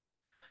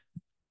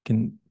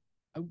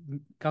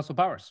 Council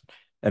Powers.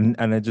 And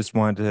I just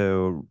want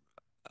to,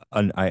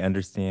 I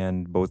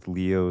understand both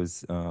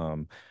Leo's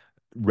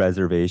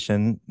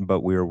reservation,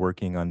 but we're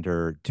working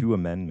under two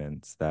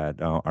amendments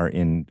that are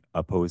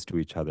opposed to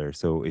each other.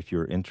 So if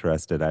you're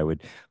interested, I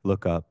would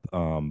look up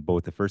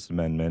both the First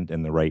Amendment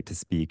and the right to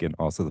speak, and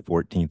also the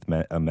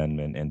 14th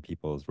Amendment and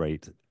people's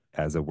right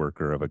as a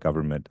worker of a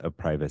government of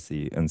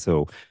privacy. And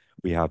so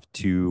we have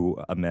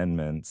two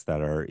amendments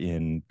that are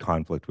in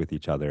conflict with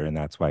each other, and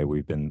that's why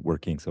we've been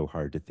working so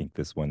hard to think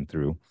this one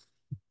through.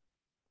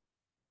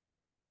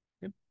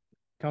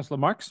 Councilor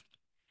Marks.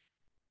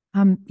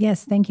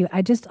 Yes, thank you.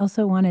 I just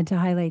also wanted to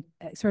highlight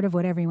sort of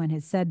what everyone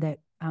has said, that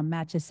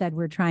Matt just said.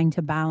 We're trying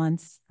to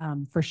balance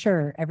for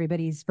sure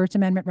everybody's First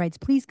Amendment rights.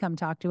 Please come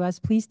talk to us.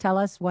 Please tell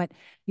us what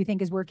you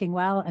think is working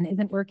well and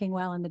isn't working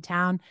well in the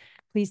town.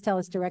 Please tell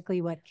us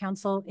directly what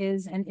council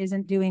is and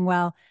isn't doing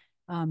well.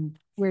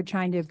 We're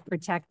trying to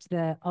protect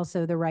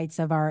also the rights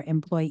of our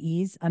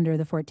employees under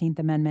the 14th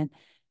Amendment,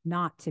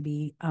 not to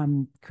be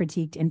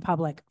critiqued in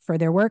public for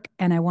their work.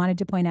 And I wanted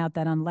to point out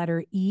that on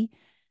letter E,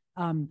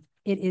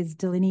 it is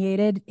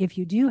delineated, if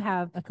you do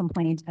have a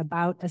complaint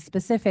about a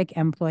specific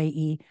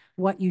employee,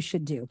 what you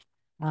should do.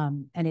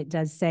 And it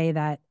does say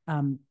that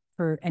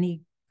for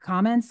any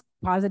comments,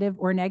 positive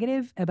or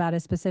negative, about a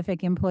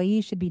specific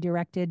employee should be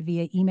directed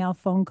via email,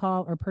 phone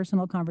call, or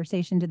personal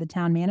conversation to the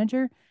town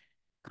manager.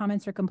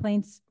 Comments or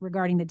complaints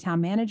regarding the town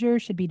manager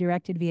should be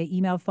directed via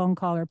email, phone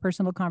call, or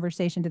personal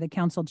conversation to the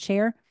council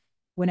chair.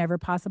 Whenever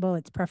possible,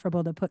 it's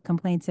preferable to put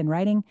complaints in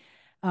writing.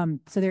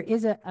 So there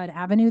is an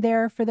avenue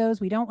there for those.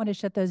 We don't want to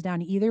shut those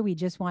down either. We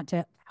just want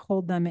to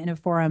hold them in a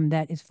forum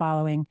that is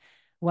following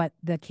what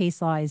the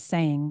case law is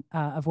saying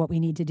of what we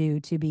need to do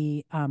to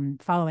be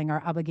following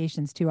our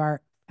obligations to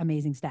our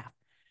amazing staff.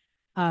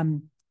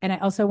 And I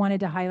also wanted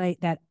to highlight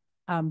that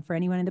for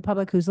anyone in the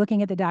public who's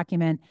looking at the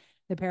document,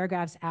 the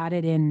paragraphs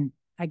added in,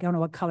 I don't know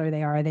what color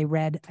they are. Are they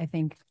red? I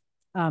think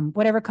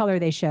whatever color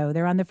they show,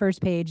 they're on the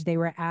first page. They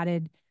were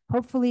added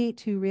hopefully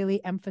to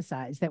really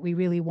emphasize that we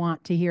really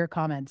want to hear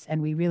comments,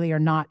 and we really are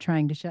not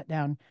trying to shut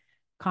down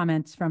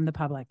comments from the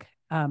public.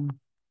 And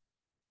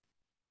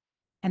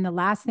the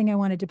last thing I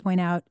wanted to point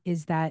out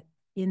is that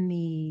in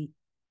the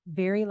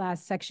very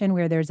last section,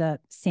 where there's a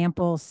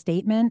sample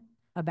statement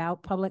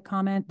about public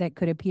comment that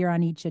could appear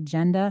on each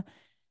agenda,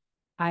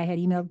 I had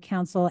emailed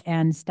council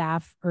and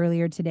staff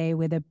earlier today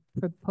with a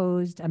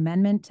proposed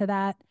amendment to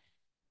that.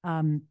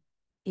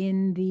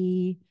 In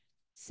the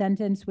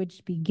sentence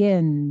which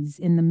begins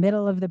in the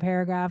middle of the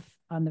paragraph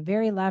on the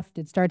very left,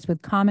 it starts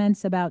with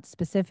comments about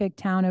specific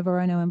town of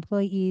Orono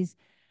employees,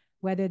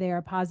 whether they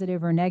are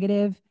positive or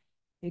negative.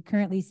 It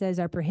currently says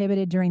are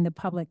prohibited during the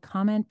public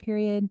comment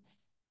period.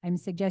 I'm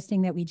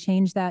suggesting that we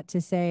change that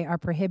to say are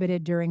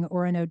prohibited during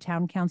Orono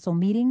Town Council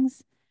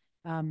meetings.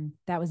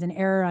 That was an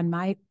error on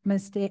my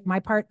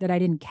part, that I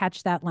didn't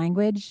catch that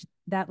language.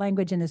 That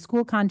language in the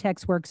school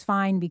context works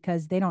fine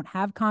because they don't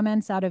have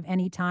comments out of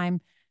any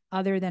time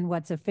other than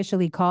what's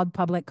officially called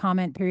public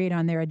comment period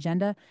on their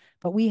agenda.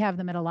 But we have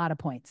them at a lot of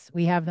points.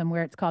 We have them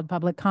where it's called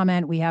public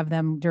comment. We have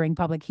them during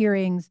public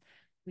hearings.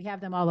 We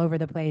have them all over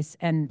the place.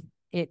 And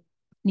it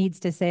needs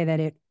to say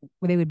that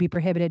they would be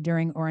prohibited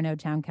during Orono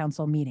Town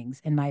Council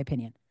meetings, in my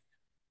opinion.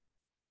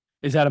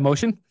 Is that a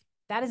motion?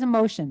 That is a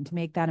motion to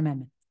make that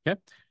amendment. Okay.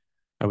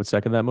 I would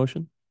second that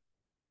motion.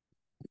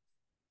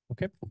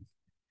 Okay.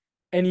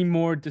 Any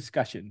more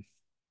discussion?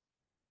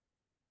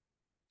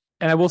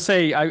 And I will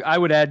say, I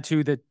would add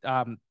too that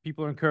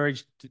people are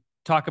encouraged to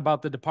talk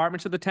about the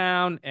departments of the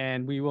town,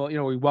 and we will,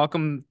 we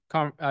welcome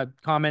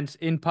comments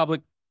in public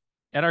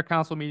at our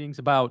council meetings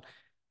about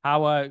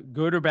how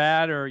good or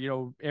bad, or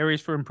areas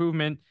for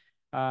improvement,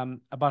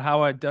 about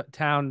how a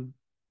town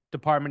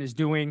department is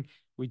doing.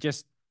 We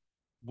just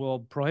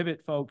will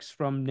prohibit folks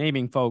from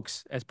naming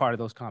folks as part of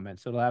those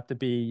comments. So it'll have to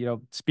be,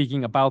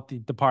 speaking about the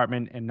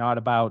department and not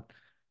about,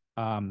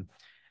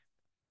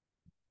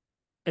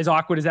 as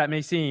awkward as that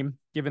may seem,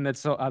 given that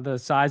the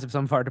size of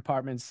some of our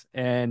departments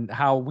and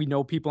how we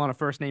know people on a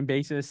first name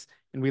basis,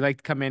 and we like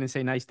to come in and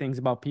say nice things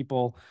about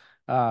people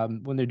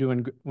when they're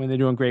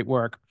doing great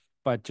work.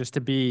 But just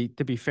to be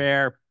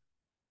fair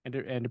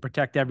and to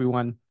protect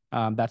everyone,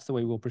 that's the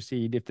way we'll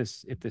proceed if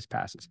this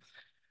passes.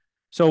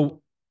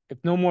 So if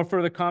no more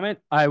further comment,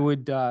 I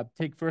would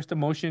take first a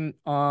motion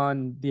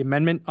on the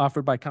amendment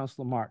offered by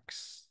Councilor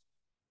Marks.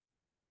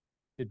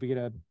 Did we get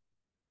a?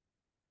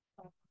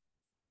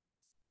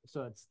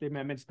 So it's the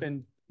amendment's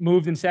been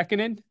moved and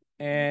seconded,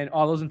 and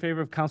all those in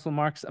favor of Councilor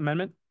Marks'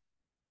 amendment?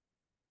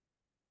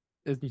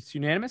 It's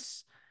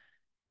unanimous.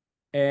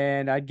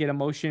 And I'd get a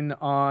motion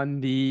on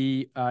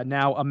the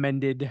now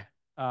amended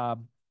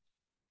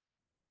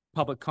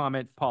public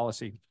comment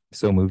policy.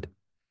 So moved.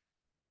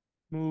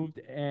 Moved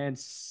and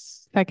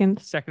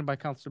Second. seconded by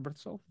Councilor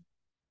Berthel.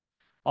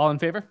 All in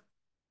favor?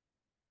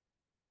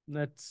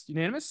 That's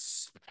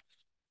unanimous.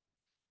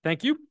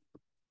 Thank you.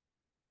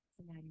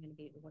 Now you're gonna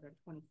be order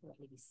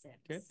 2486.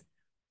 Okay.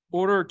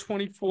 Order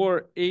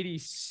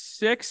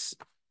 2486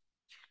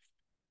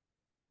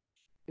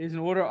 is an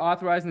order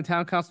authorizing the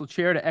town council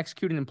chair to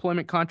execute an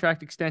employment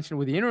contract extension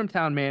with the interim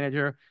town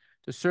manager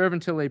to serve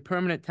until a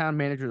permanent town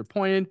manager is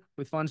appointed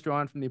with funds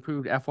drawn from the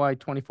approved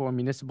FY24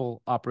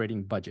 municipal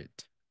operating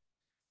budget.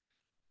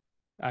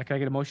 Can I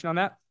get a motion on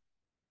that?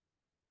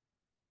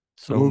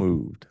 So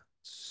moved.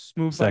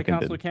 Moved by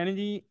Seconded. Councilor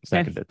Kennedy,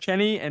 Seconded.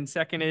 Kenny, and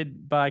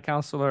seconded by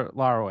Councilor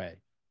Laraway.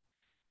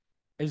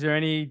 Is there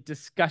any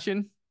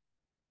discussion?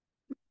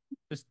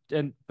 Just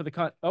and for the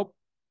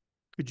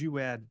Could you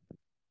add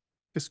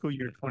fiscal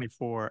year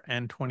 24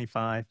 and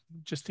 25,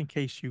 just in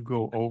case you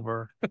go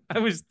over?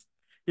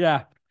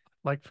 Yeah,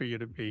 Like for you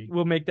to be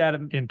we'll make that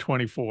in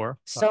 24.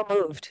 So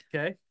moved.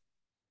 okay.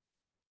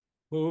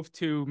 Move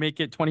to make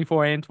it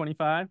 24 and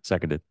 25,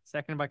 Seconded.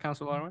 seconded by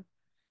Councilor Laraway.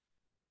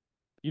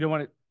 You don't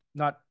want it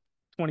not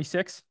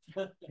 26?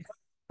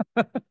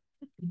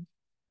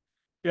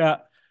 Yeah.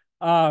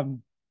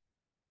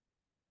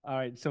 All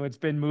right, so it's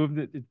been moved,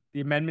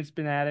 the amendment's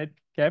been added,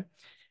 okay?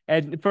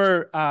 And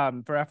for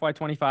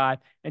FY25,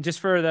 and just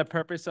for the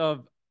purpose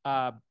of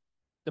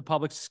the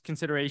public's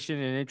consideration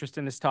and interest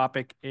in this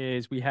topic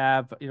is we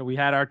had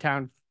our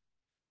town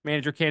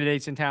manager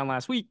candidates in town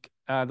last week.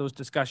 Those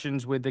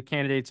discussions with the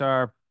candidates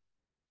are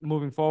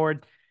moving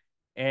forward.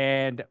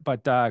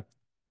 But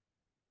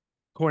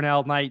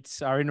Cornell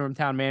Knights, our interim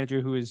town manager,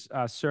 who is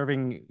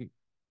serving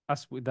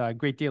us with a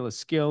great deal of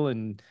skill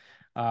and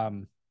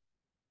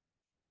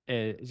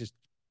just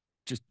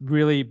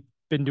really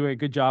been doing a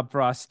good job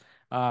for us.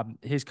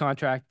 His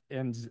contract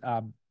ends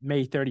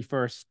May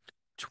 31st,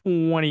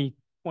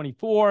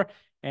 2024,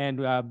 and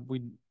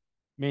we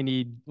may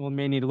need a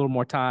little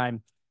more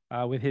time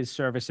with his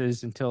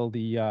services until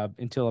a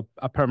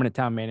permanent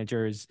town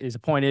manager is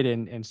appointed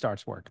and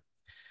starts work.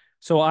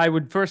 So I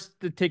would first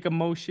take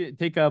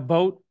a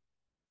vote.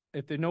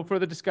 If there's no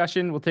further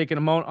discussion, we'll take an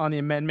amount on the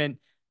amendment,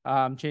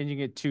 changing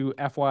it to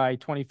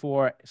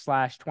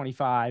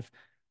FY24/25.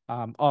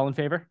 All in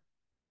favor?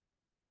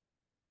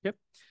 Yep.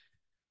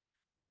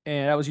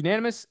 And that was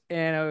unanimous.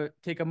 And I would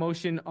take a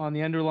motion on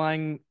the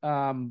underlying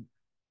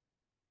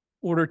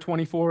order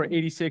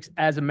 2486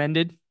 as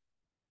amended.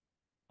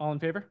 All in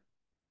favor?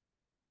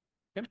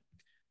 Yep.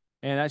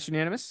 And that's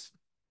unanimous.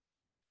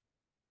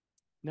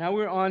 Now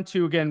we're on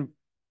to, again,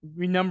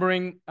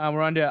 renumbering.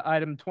 We're on to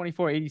item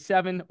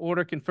 2487,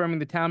 order confirming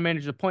the town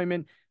manager's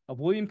appointment of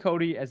William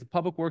Cody as the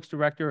Public Works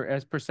Director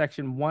as per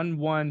section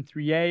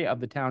 113A of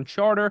the town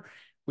charter.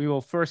 We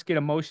will first get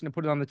a motion to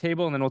put it on the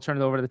table, and then we'll turn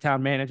it over to the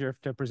town manager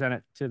to present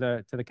it to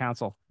the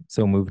council.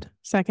 So moved.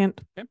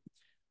 Second. Okay.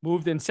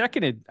 Moved and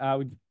seconded.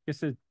 I guess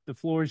the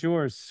floor is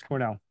yours,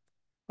 Cornell.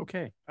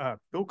 Okay.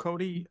 Bill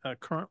Cody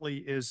currently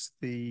is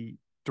the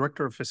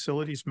Director of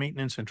Facilities,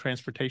 Maintenance, and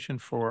Transportation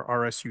for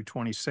RSU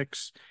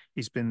 26.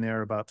 He's been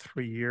there about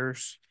 3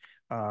 years.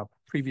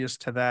 Previous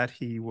to that,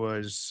 he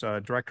was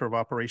Director of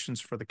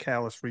Operations for the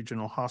Calais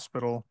Regional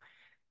Hospital,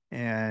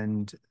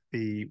 and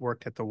he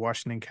worked at the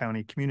Washington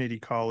County Community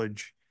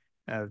College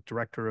as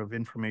Director of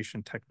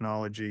Information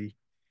Technology,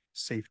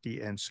 Safety,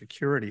 and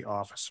Security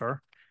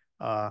Officer.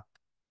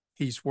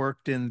 He's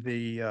worked in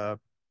the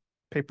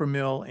paper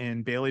mill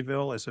in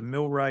Baileyville as a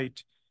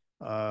millwright.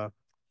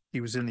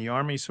 He was in the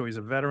Army, so he's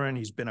a veteran.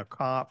 He's been a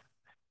cop.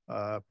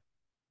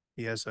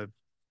 He has a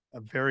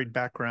varied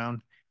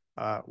background.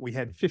 We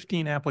had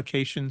 15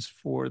 applications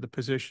for the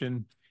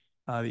position.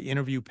 The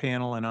interview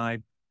panel and I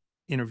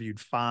interviewed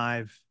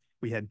 5.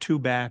 We had 2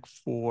 back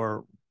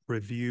for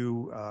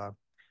review,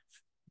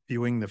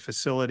 viewing the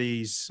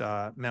facilities,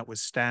 met with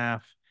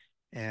staff,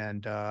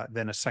 and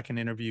then a second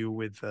interview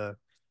with the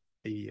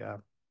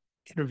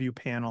interview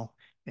panel.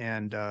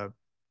 And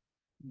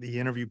the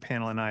interview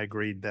panel and I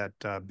agreed that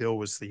Bill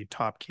was the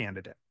top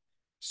candidate.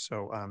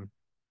 So I'm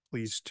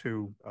pleased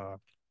to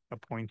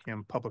appoint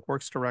him Public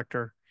Works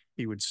Director.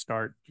 He would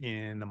start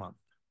in a month,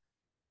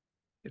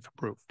 if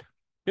approved.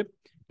 Yep.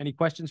 Any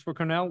questions for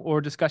Cornell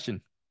or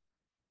discussion?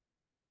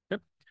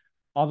 Yep.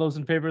 All those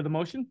in favor of the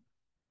motion?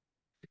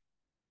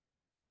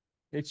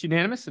 It's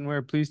unanimous, and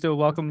we're pleased to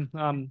welcome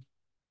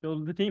Bill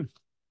to the team.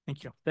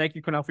 Thank you. Thank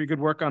you, Cornell, for your good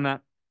work on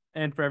that,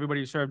 and for everybody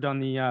who served on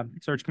the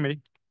search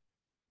committee.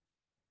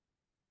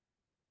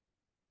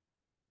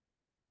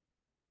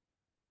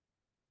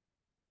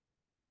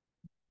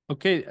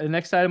 Okay, the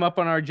next item up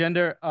on our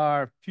agenda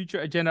are future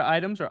agenda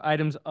items or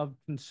items of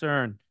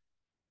concern.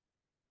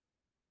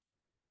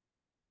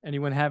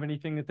 Anyone have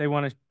anything that they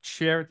want to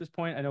share at this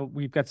point? I know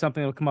we've got something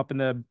that'll come up in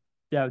the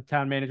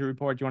town manager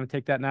report. Do you want to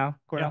take that now,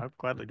 Cornell? Yeah, I'll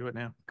gladly do it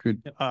now.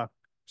 Could,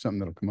 something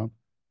that'll come up.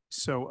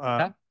 So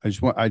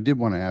I did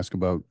want to ask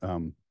about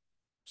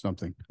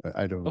something,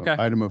 Okay.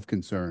 item of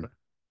concern.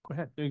 go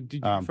ahead. Did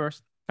you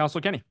first?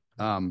 Councilor Kenny.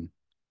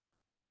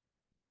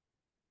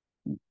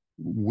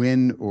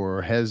 When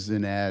or has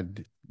an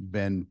ad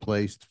been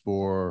placed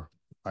for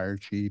fire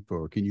chief,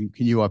 or can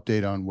you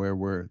update on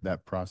where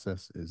that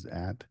process is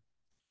at?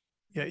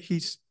 Yeah,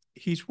 he's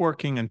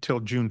working until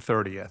June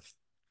 30th.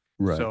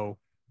 Right. So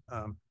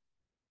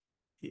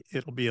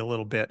it'll be a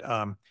little bit.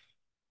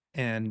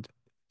 And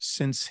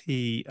since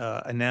he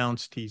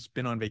announced he's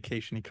been on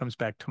vacation, he comes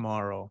back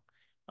tomorrow.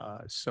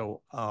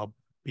 So I'll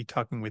be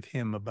talking with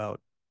him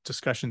about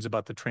discussions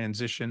about the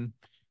transition.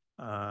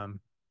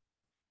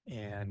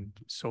 And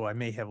so I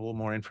may have a little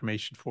more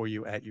information for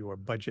you at your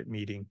budget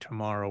meeting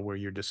tomorrow where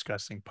you're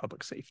discussing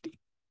public safety.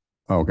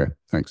 Oh, okay,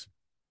 thanks.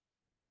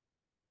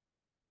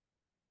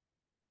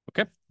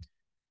 Okay.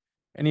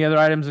 Any other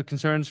items of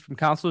concerns from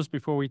councilors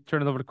before we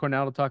turn it over to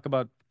Cornell to talk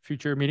about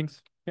future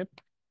meetings? Yep.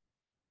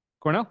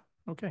 Cornell?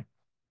 Okay.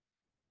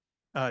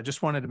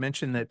 Just wanted to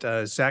mention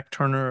that Zach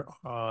Turner,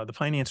 the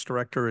finance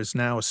director, is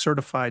now a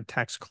certified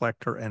tax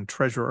collector and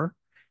treasurer.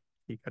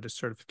 He got his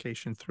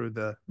certification through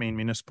the Maine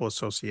Municipal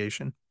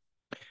Association.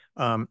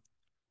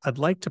 I'd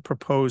like to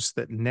propose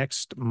that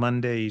next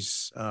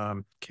Monday's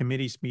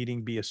committee's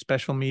meeting be a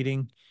special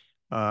meeting.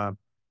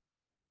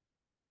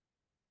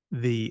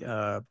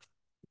 The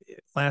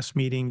last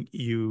meeting,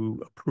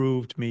 you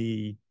approved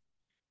me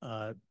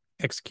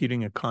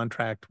executing a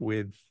contract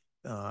with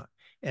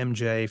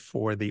MJ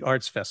for the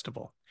Arts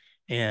Festival.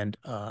 And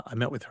I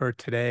met with her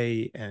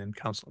today and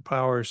Councilor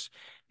Powers,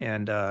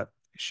 and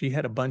she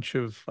had a bunch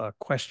of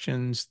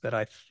questions that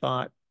I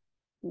thought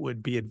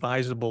would be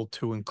advisable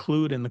to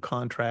include in the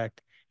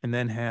contract and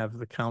then have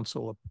the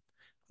council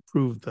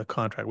approve the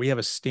contract. We have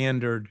a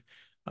standard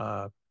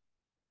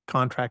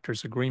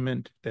contractor's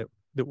agreement that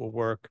will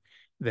work,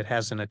 that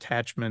has an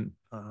attachment,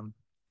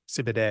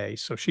 Exhibit A.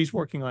 So she's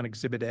working on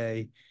Exhibit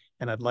A,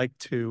 and I'd like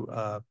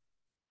to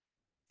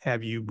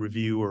have you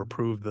review or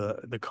approve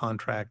the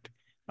contract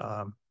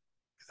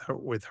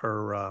with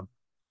her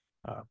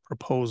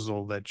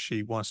proposal that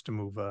she wants to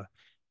move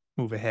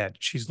ahead.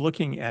 She's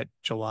looking at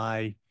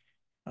July,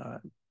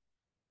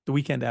 the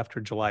weekend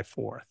after July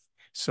 4th.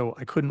 So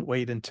I couldn't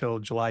wait until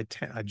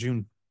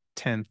June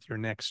 10th, your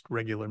next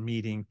regular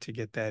meeting, to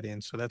get that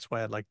in. So that's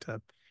why I'd like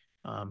to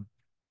kind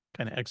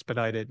of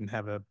expedite it and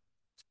have a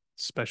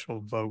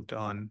special vote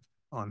on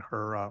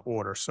her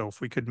order. So if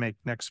we could make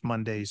next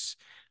Monday's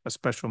a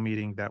special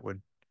meeting, that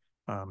would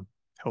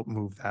help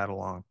move that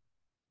along.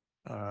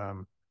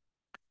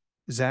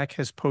 Zach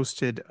has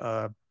posted,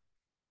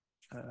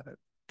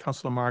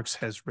 Councilor Marks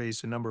has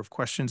raised a number of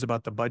questions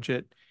about the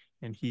budget,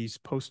 and he's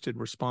posted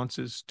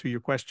responses to your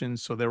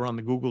questions. So they're on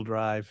the Google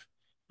Drive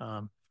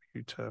for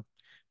you to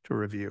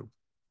review.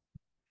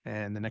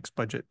 And the next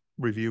budget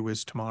review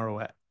is tomorrow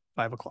at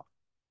 5 o'clock.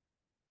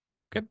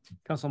 Okay.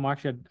 Councilor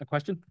Marks, you had a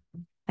question?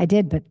 I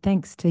did, but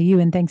thanks to you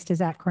and thanks to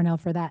Zach Cornell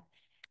for that.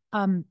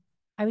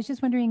 I was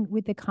just wondering,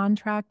 with the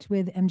contract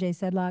with MJ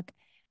Sedlock,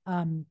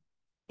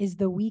 is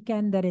the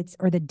weekend that it's,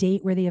 or the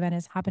date where the event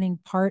is happening,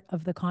 part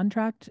of the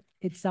contract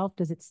itself?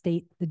 Does it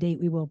state the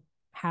date we will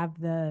have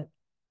the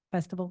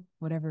festival,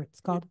 whatever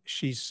it's called?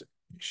 She's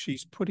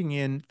putting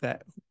in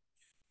that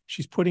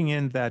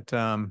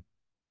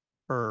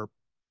her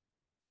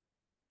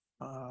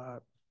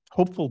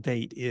hopeful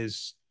date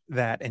is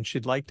that, and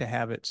she'd like to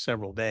have it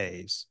several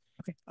days.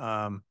 Okay.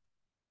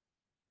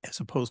 As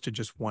opposed to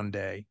just one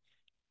day.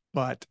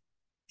 But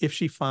if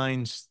she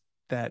finds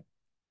that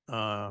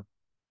the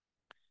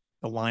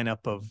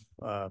lineup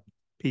of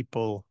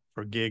people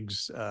for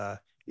gigs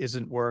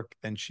isn't work,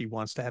 then she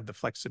wants to have the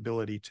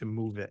flexibility to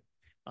move it.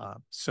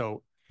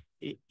 So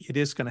it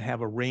is going to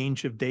have a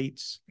range of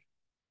dates.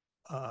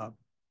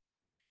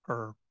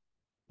 Her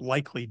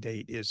likely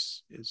date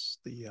is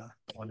the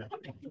one of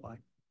July.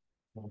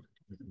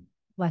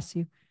 Bless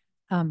you.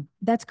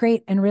 That's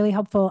great and really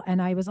helpful.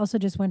 And I was also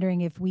just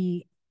wondering if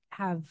we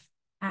have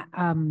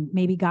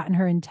maybe gotten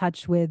her in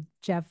touch with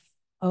Jeff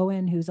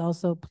Owen, who's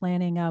also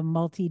planning a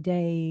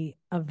multi-day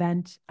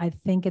event, I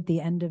think at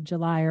the end of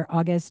July or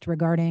August,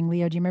 regarding,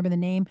 Leo, do you remember the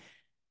name?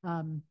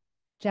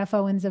 Jeff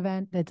Owen's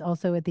event that's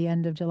also at the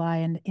end of July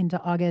and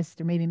into August,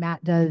 or maybe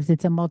Matt does.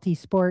 It's a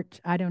multi-sport.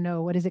 I don't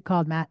know. What is it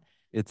called, Matt?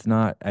 It's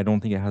not, I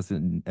don't think it has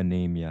a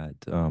name yet.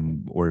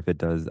 Or if it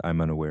does, I'm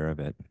unaware of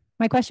it.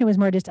 My question was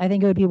more just, I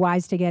think it would be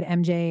wise to get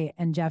MJ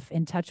and Jeff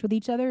in touch with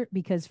each other,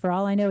 because for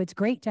all I know, it's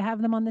great to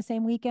have them on the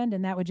same weekend,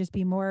 and that would just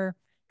be more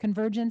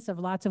convergence of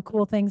lots of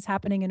cool things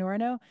happening in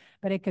Orono.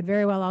 But it could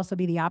very well also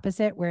be the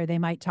opposite, where they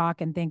might talk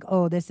and think,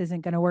 oh, this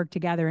isn't going to work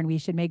together and we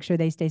should make sure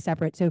they stay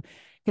separate. So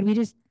could we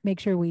just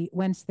make sure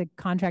once the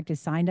contract is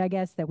signed, I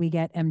guess, that we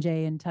get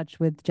MJ in touch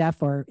with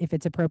Jeff, or if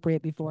it's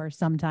appropriate before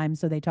sometime,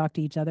 so they talk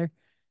to each other?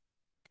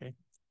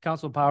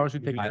 Council Powers, who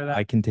take care of that?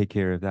 I can take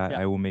care of that.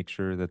 Yeah. I will make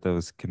sure that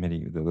those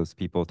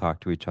people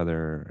talk to each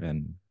other,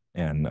 and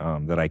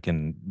that I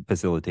can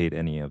facilitate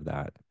any of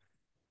that.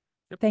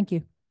 Yep. Thank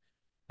you.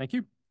 Thank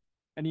you.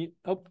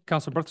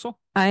 Councilor Berthel?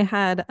 I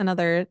had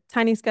another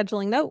tiny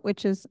scheduling note,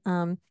 which is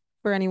for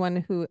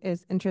anyone who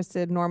is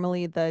interested.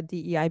 Normally the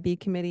DEIB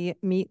committee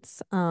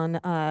meets on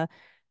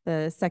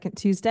the second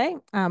Tuesday,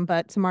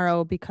 but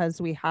tomorrow,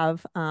 because we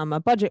have a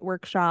budget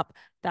workshop,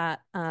 that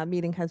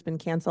meeting has been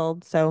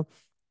canceled. So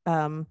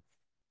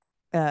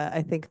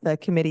I think the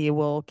committee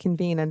will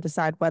convene and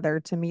decide whether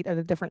to meet at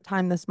a different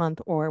time this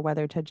month or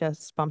whether to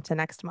just bump to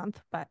next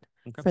month. But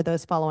Okay. for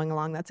those following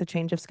along, that's a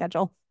change of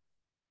schedule.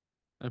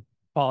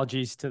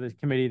 Apologies to the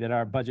committee that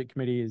our budget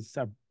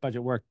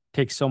work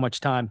takes so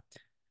much time.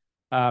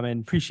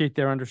 And appreciate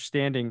their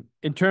understanding.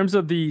 In terms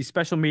of the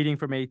special meeting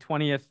for May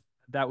 20th,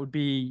 that would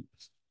be,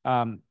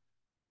 do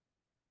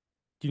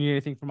you need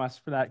anything from us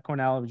for that,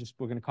 Cornell?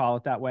 We're going to call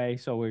it that way.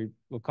 So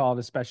we'll call it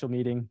a special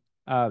meeting,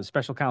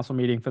 special council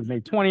meeting for May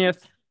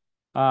 20th.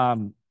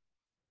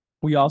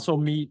 We also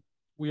meet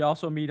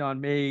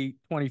on May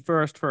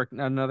 21st for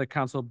another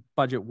council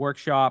budget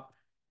workshop,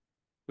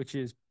 which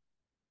is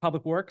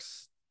Public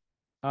Works,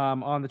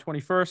 on the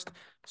 21st.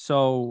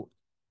 So,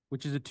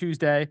 which is a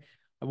Tuesday.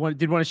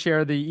 Did want to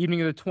share the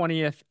evening of the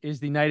 20th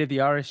is the night of the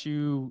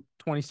RSU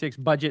 26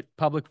 budget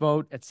public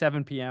vote at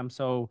 7 p.m.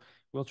 So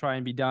we'll try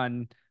and be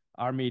done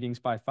our meetings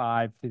by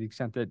 5 to the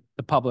extent that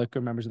the public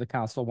or members of the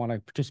council want to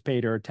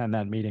participate or attend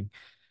that meeting.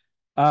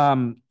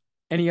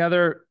 Any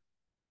other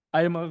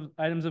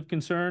items of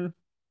concern?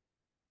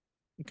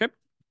 Okay.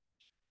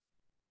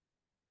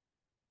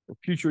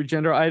 Future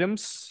agenda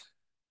items.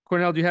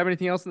 Cornell, do you have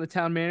anything else in the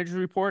town manager's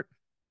report?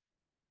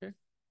 Okay.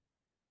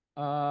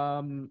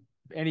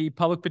 Any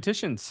public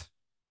petitions?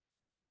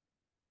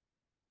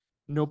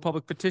 No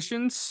public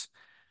petitions.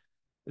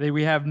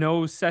 We have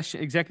no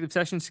executive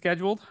session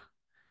scheduled.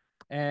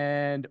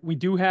 And we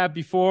do have,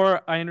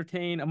 before I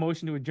entertain a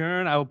motion to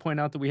adjourn, I will point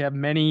out that we have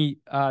many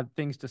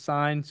things to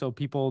sign. So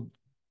people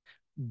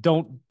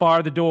don't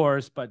bar the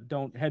doors, but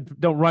don't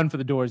run for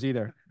the doors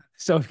either.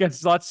 So we've got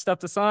lots of stuff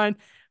to sign.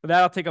 With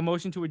that, I'll take a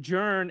motion to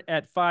adjourn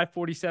at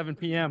 5:47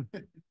 p.m.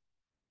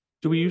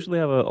 Do we usually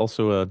have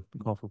also a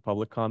call for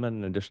public comment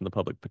in addition to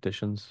public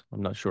petitions?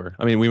 I'm not sure.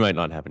 I mean, we might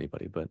not have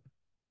anybody, but.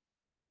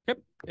 Yep,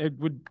 it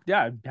would.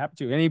 Yeah, I'd happy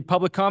to. Any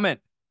public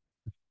comment?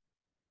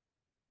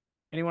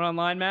 Anyone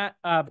online, Matt?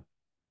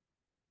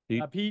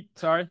 Pete,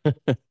 sorry.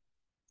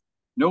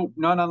 Nope,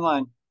 not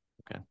online.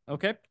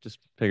 Okay. Just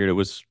figured it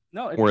was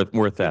No, worth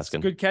it's asking.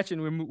 good catching.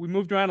 We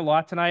moved around a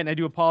lot tonight, and I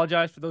do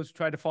apologize for those who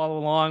tried to follow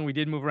along. We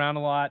did move around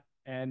a lot,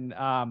 and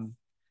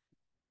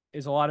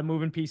there's a lot of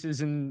moving pieces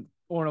in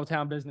Orono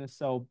town business.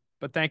 So,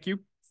 but thank you.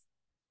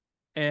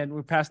 And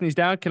we're passing these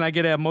down. Can I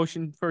get a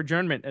motion for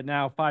adjournment at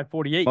now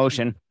 5:48?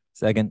 Motion.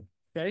 Second.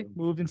 Okay,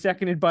 moved and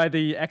seconded by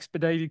the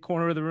expedited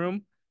corner of the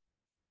room.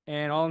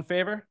 And all in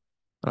favor?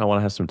 I want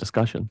to have some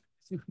discussion.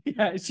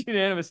 Yeah, it's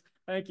unanimous.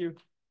 Thank you.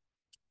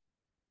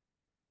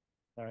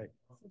 All right.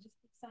 So just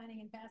keep signing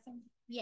and passing.